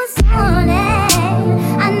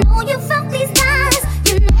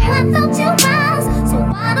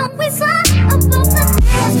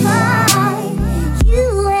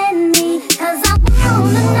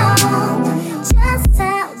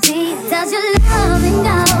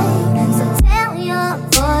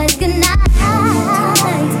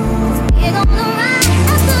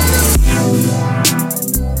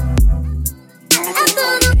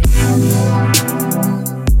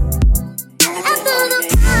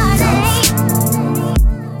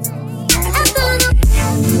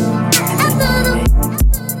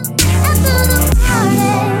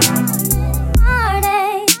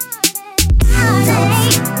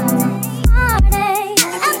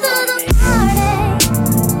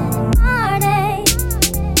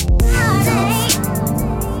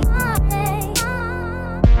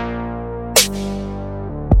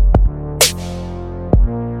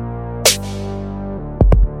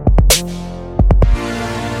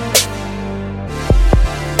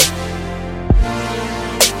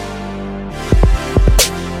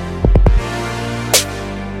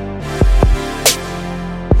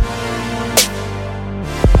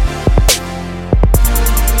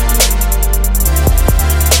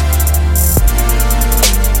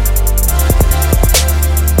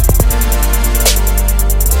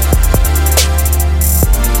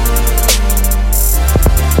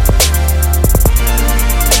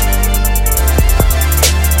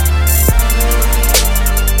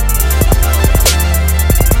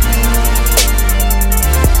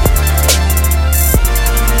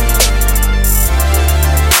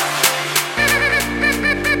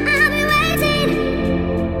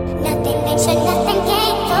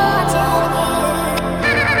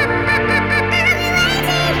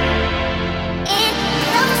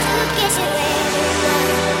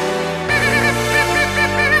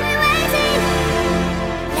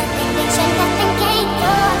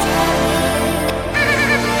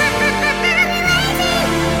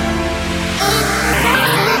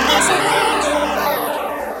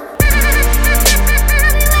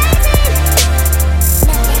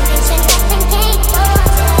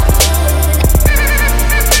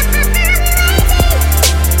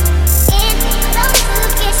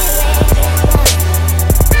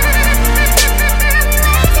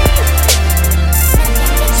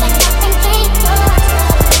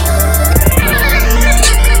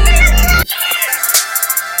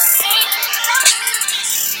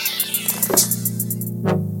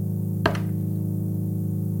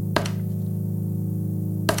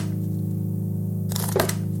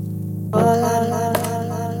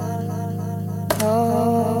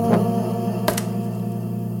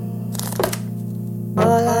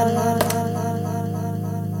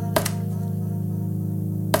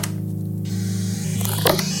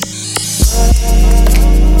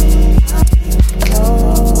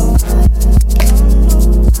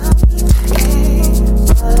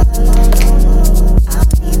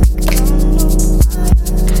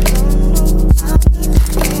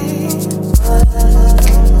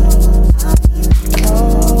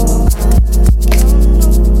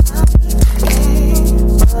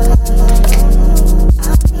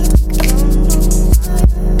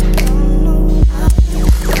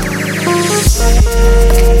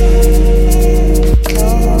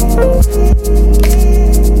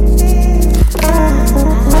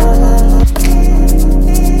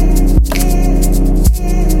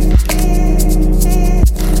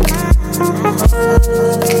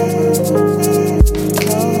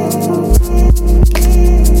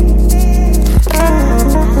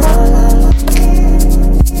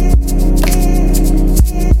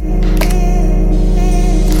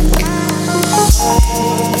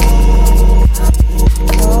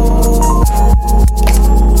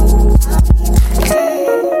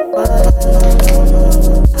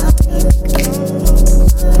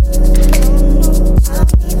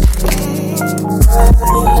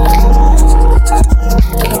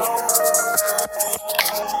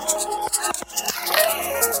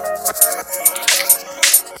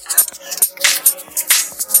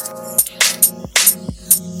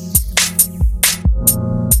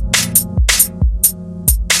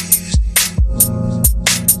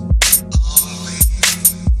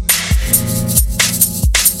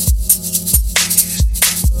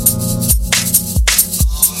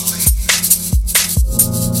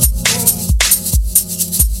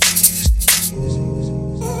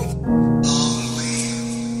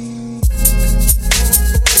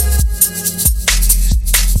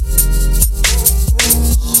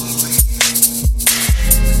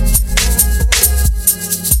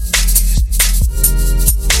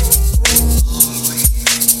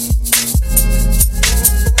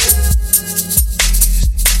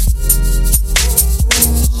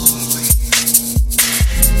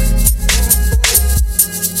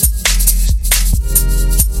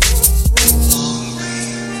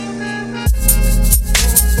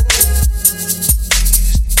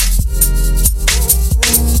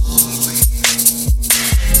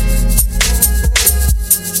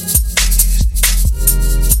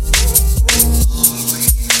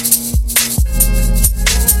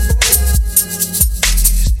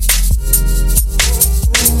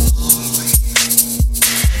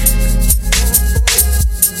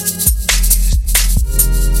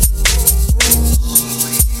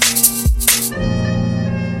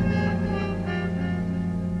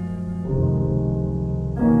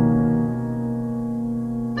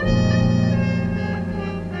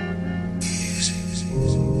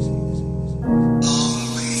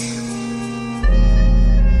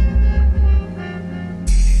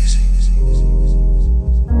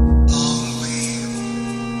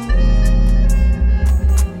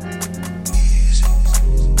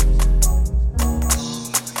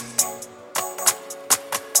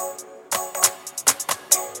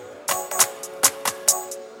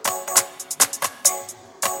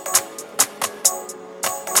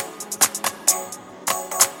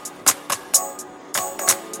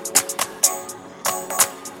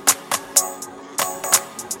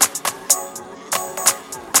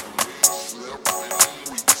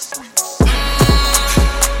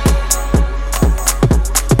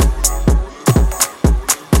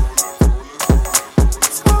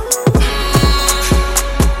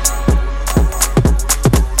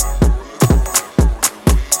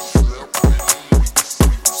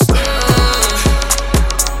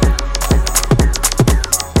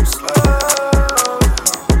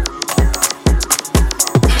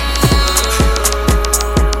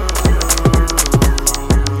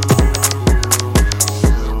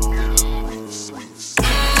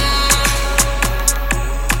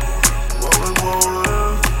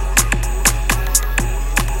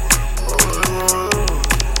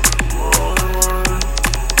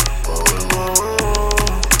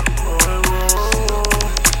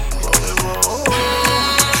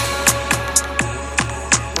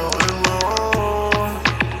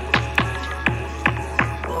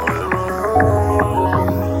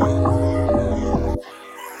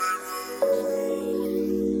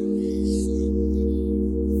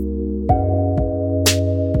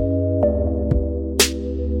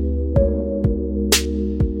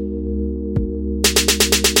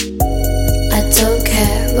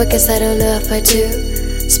guess I don't know if I do.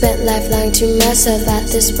 Spent life lying to myself.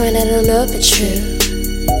 At this point I don't know if it's true.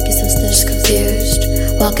 Guess I'm still just confused,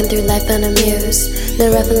 walking through life unamused.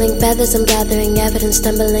 No ruffling feathers, I'm gathering evidence,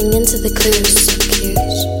 stumbling into the clues. So cues,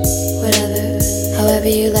 whatever,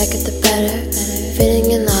 however you like it the better.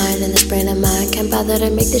 Fitting in line in this brain of mine. Can't bother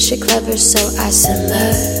to make this shit clever, so I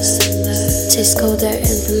simmer. Tastes colder in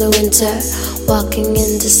from the winter. Walking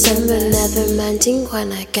in December, never minding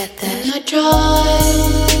when I get there. And I try,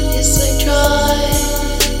 yes I try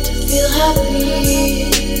to feel happy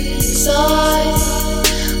inside,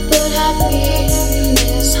 but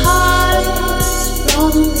happiness hides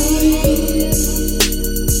from me,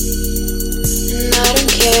 and I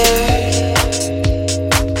don't care.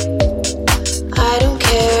 I don't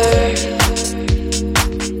care.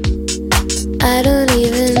 I don't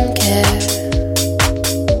even care.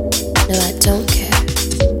 No, I don't care.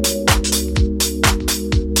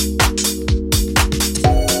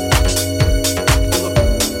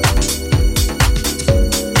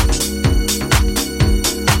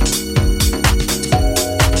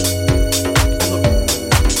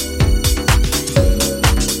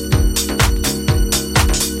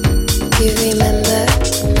 You remember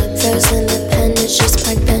frozen appendages,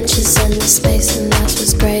 park benches, and the space and mass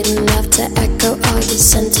was great enough to echo all your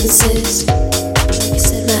sentences.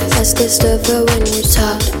 My eyes glazed over when you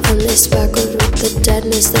talked, and they sparkled with the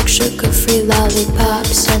deadness like sugar-free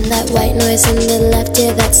lollipops. And that white noise in the left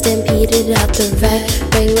ear that stampeded out the right.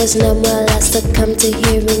 Brain was no more less succumb to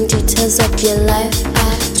hearing details of your life.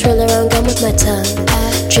 I twirl around gum with my tongue,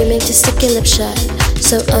 dreaming to stick your lips shut.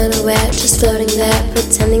 So unaware, just floating there,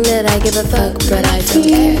 pretending that I give a fuck, but I don't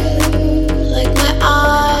care. Like my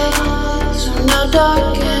eyes are now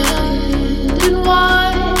darkened and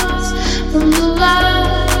wise from the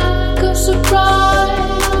lack of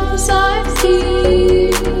surprise I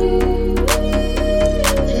feel,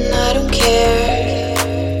 and I don't care.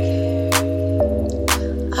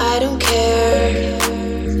 I don't care.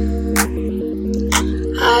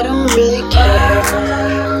 I don't really care.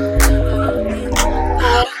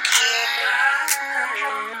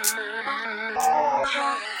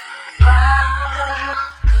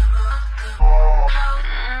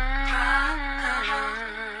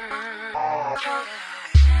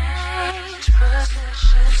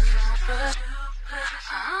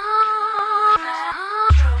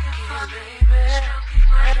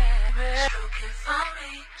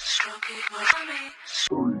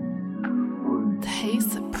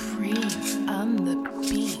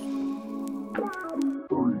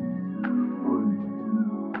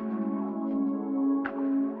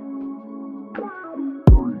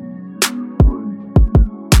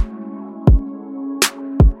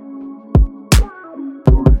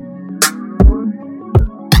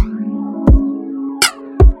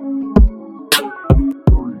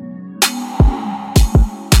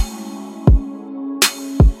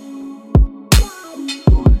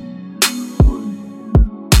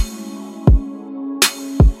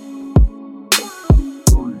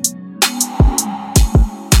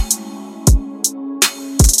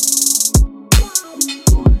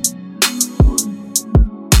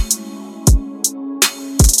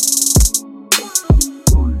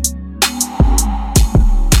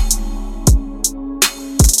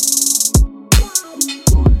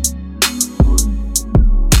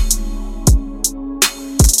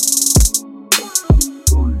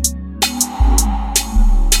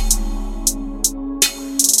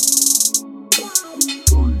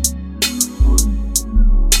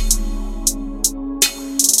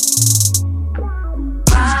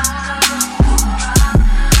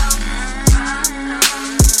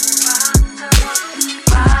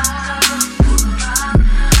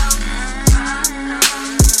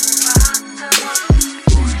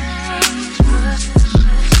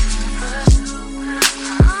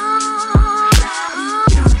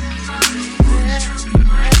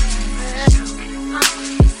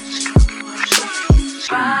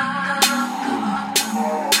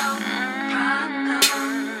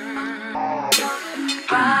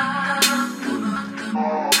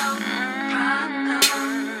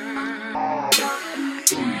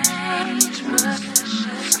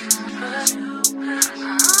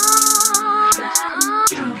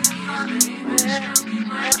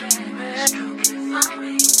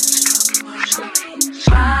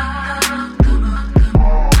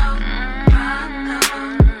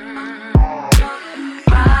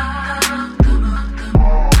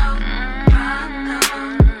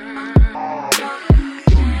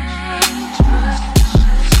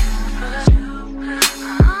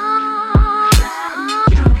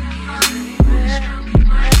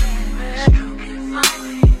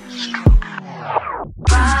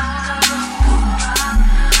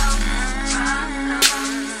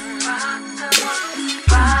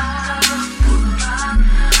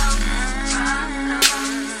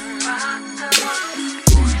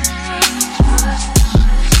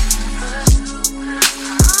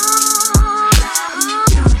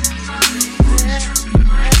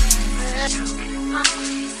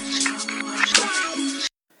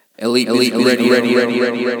 Elite Music Radio.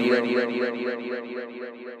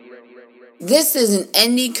 This is an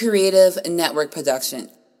Indie Creative Network production.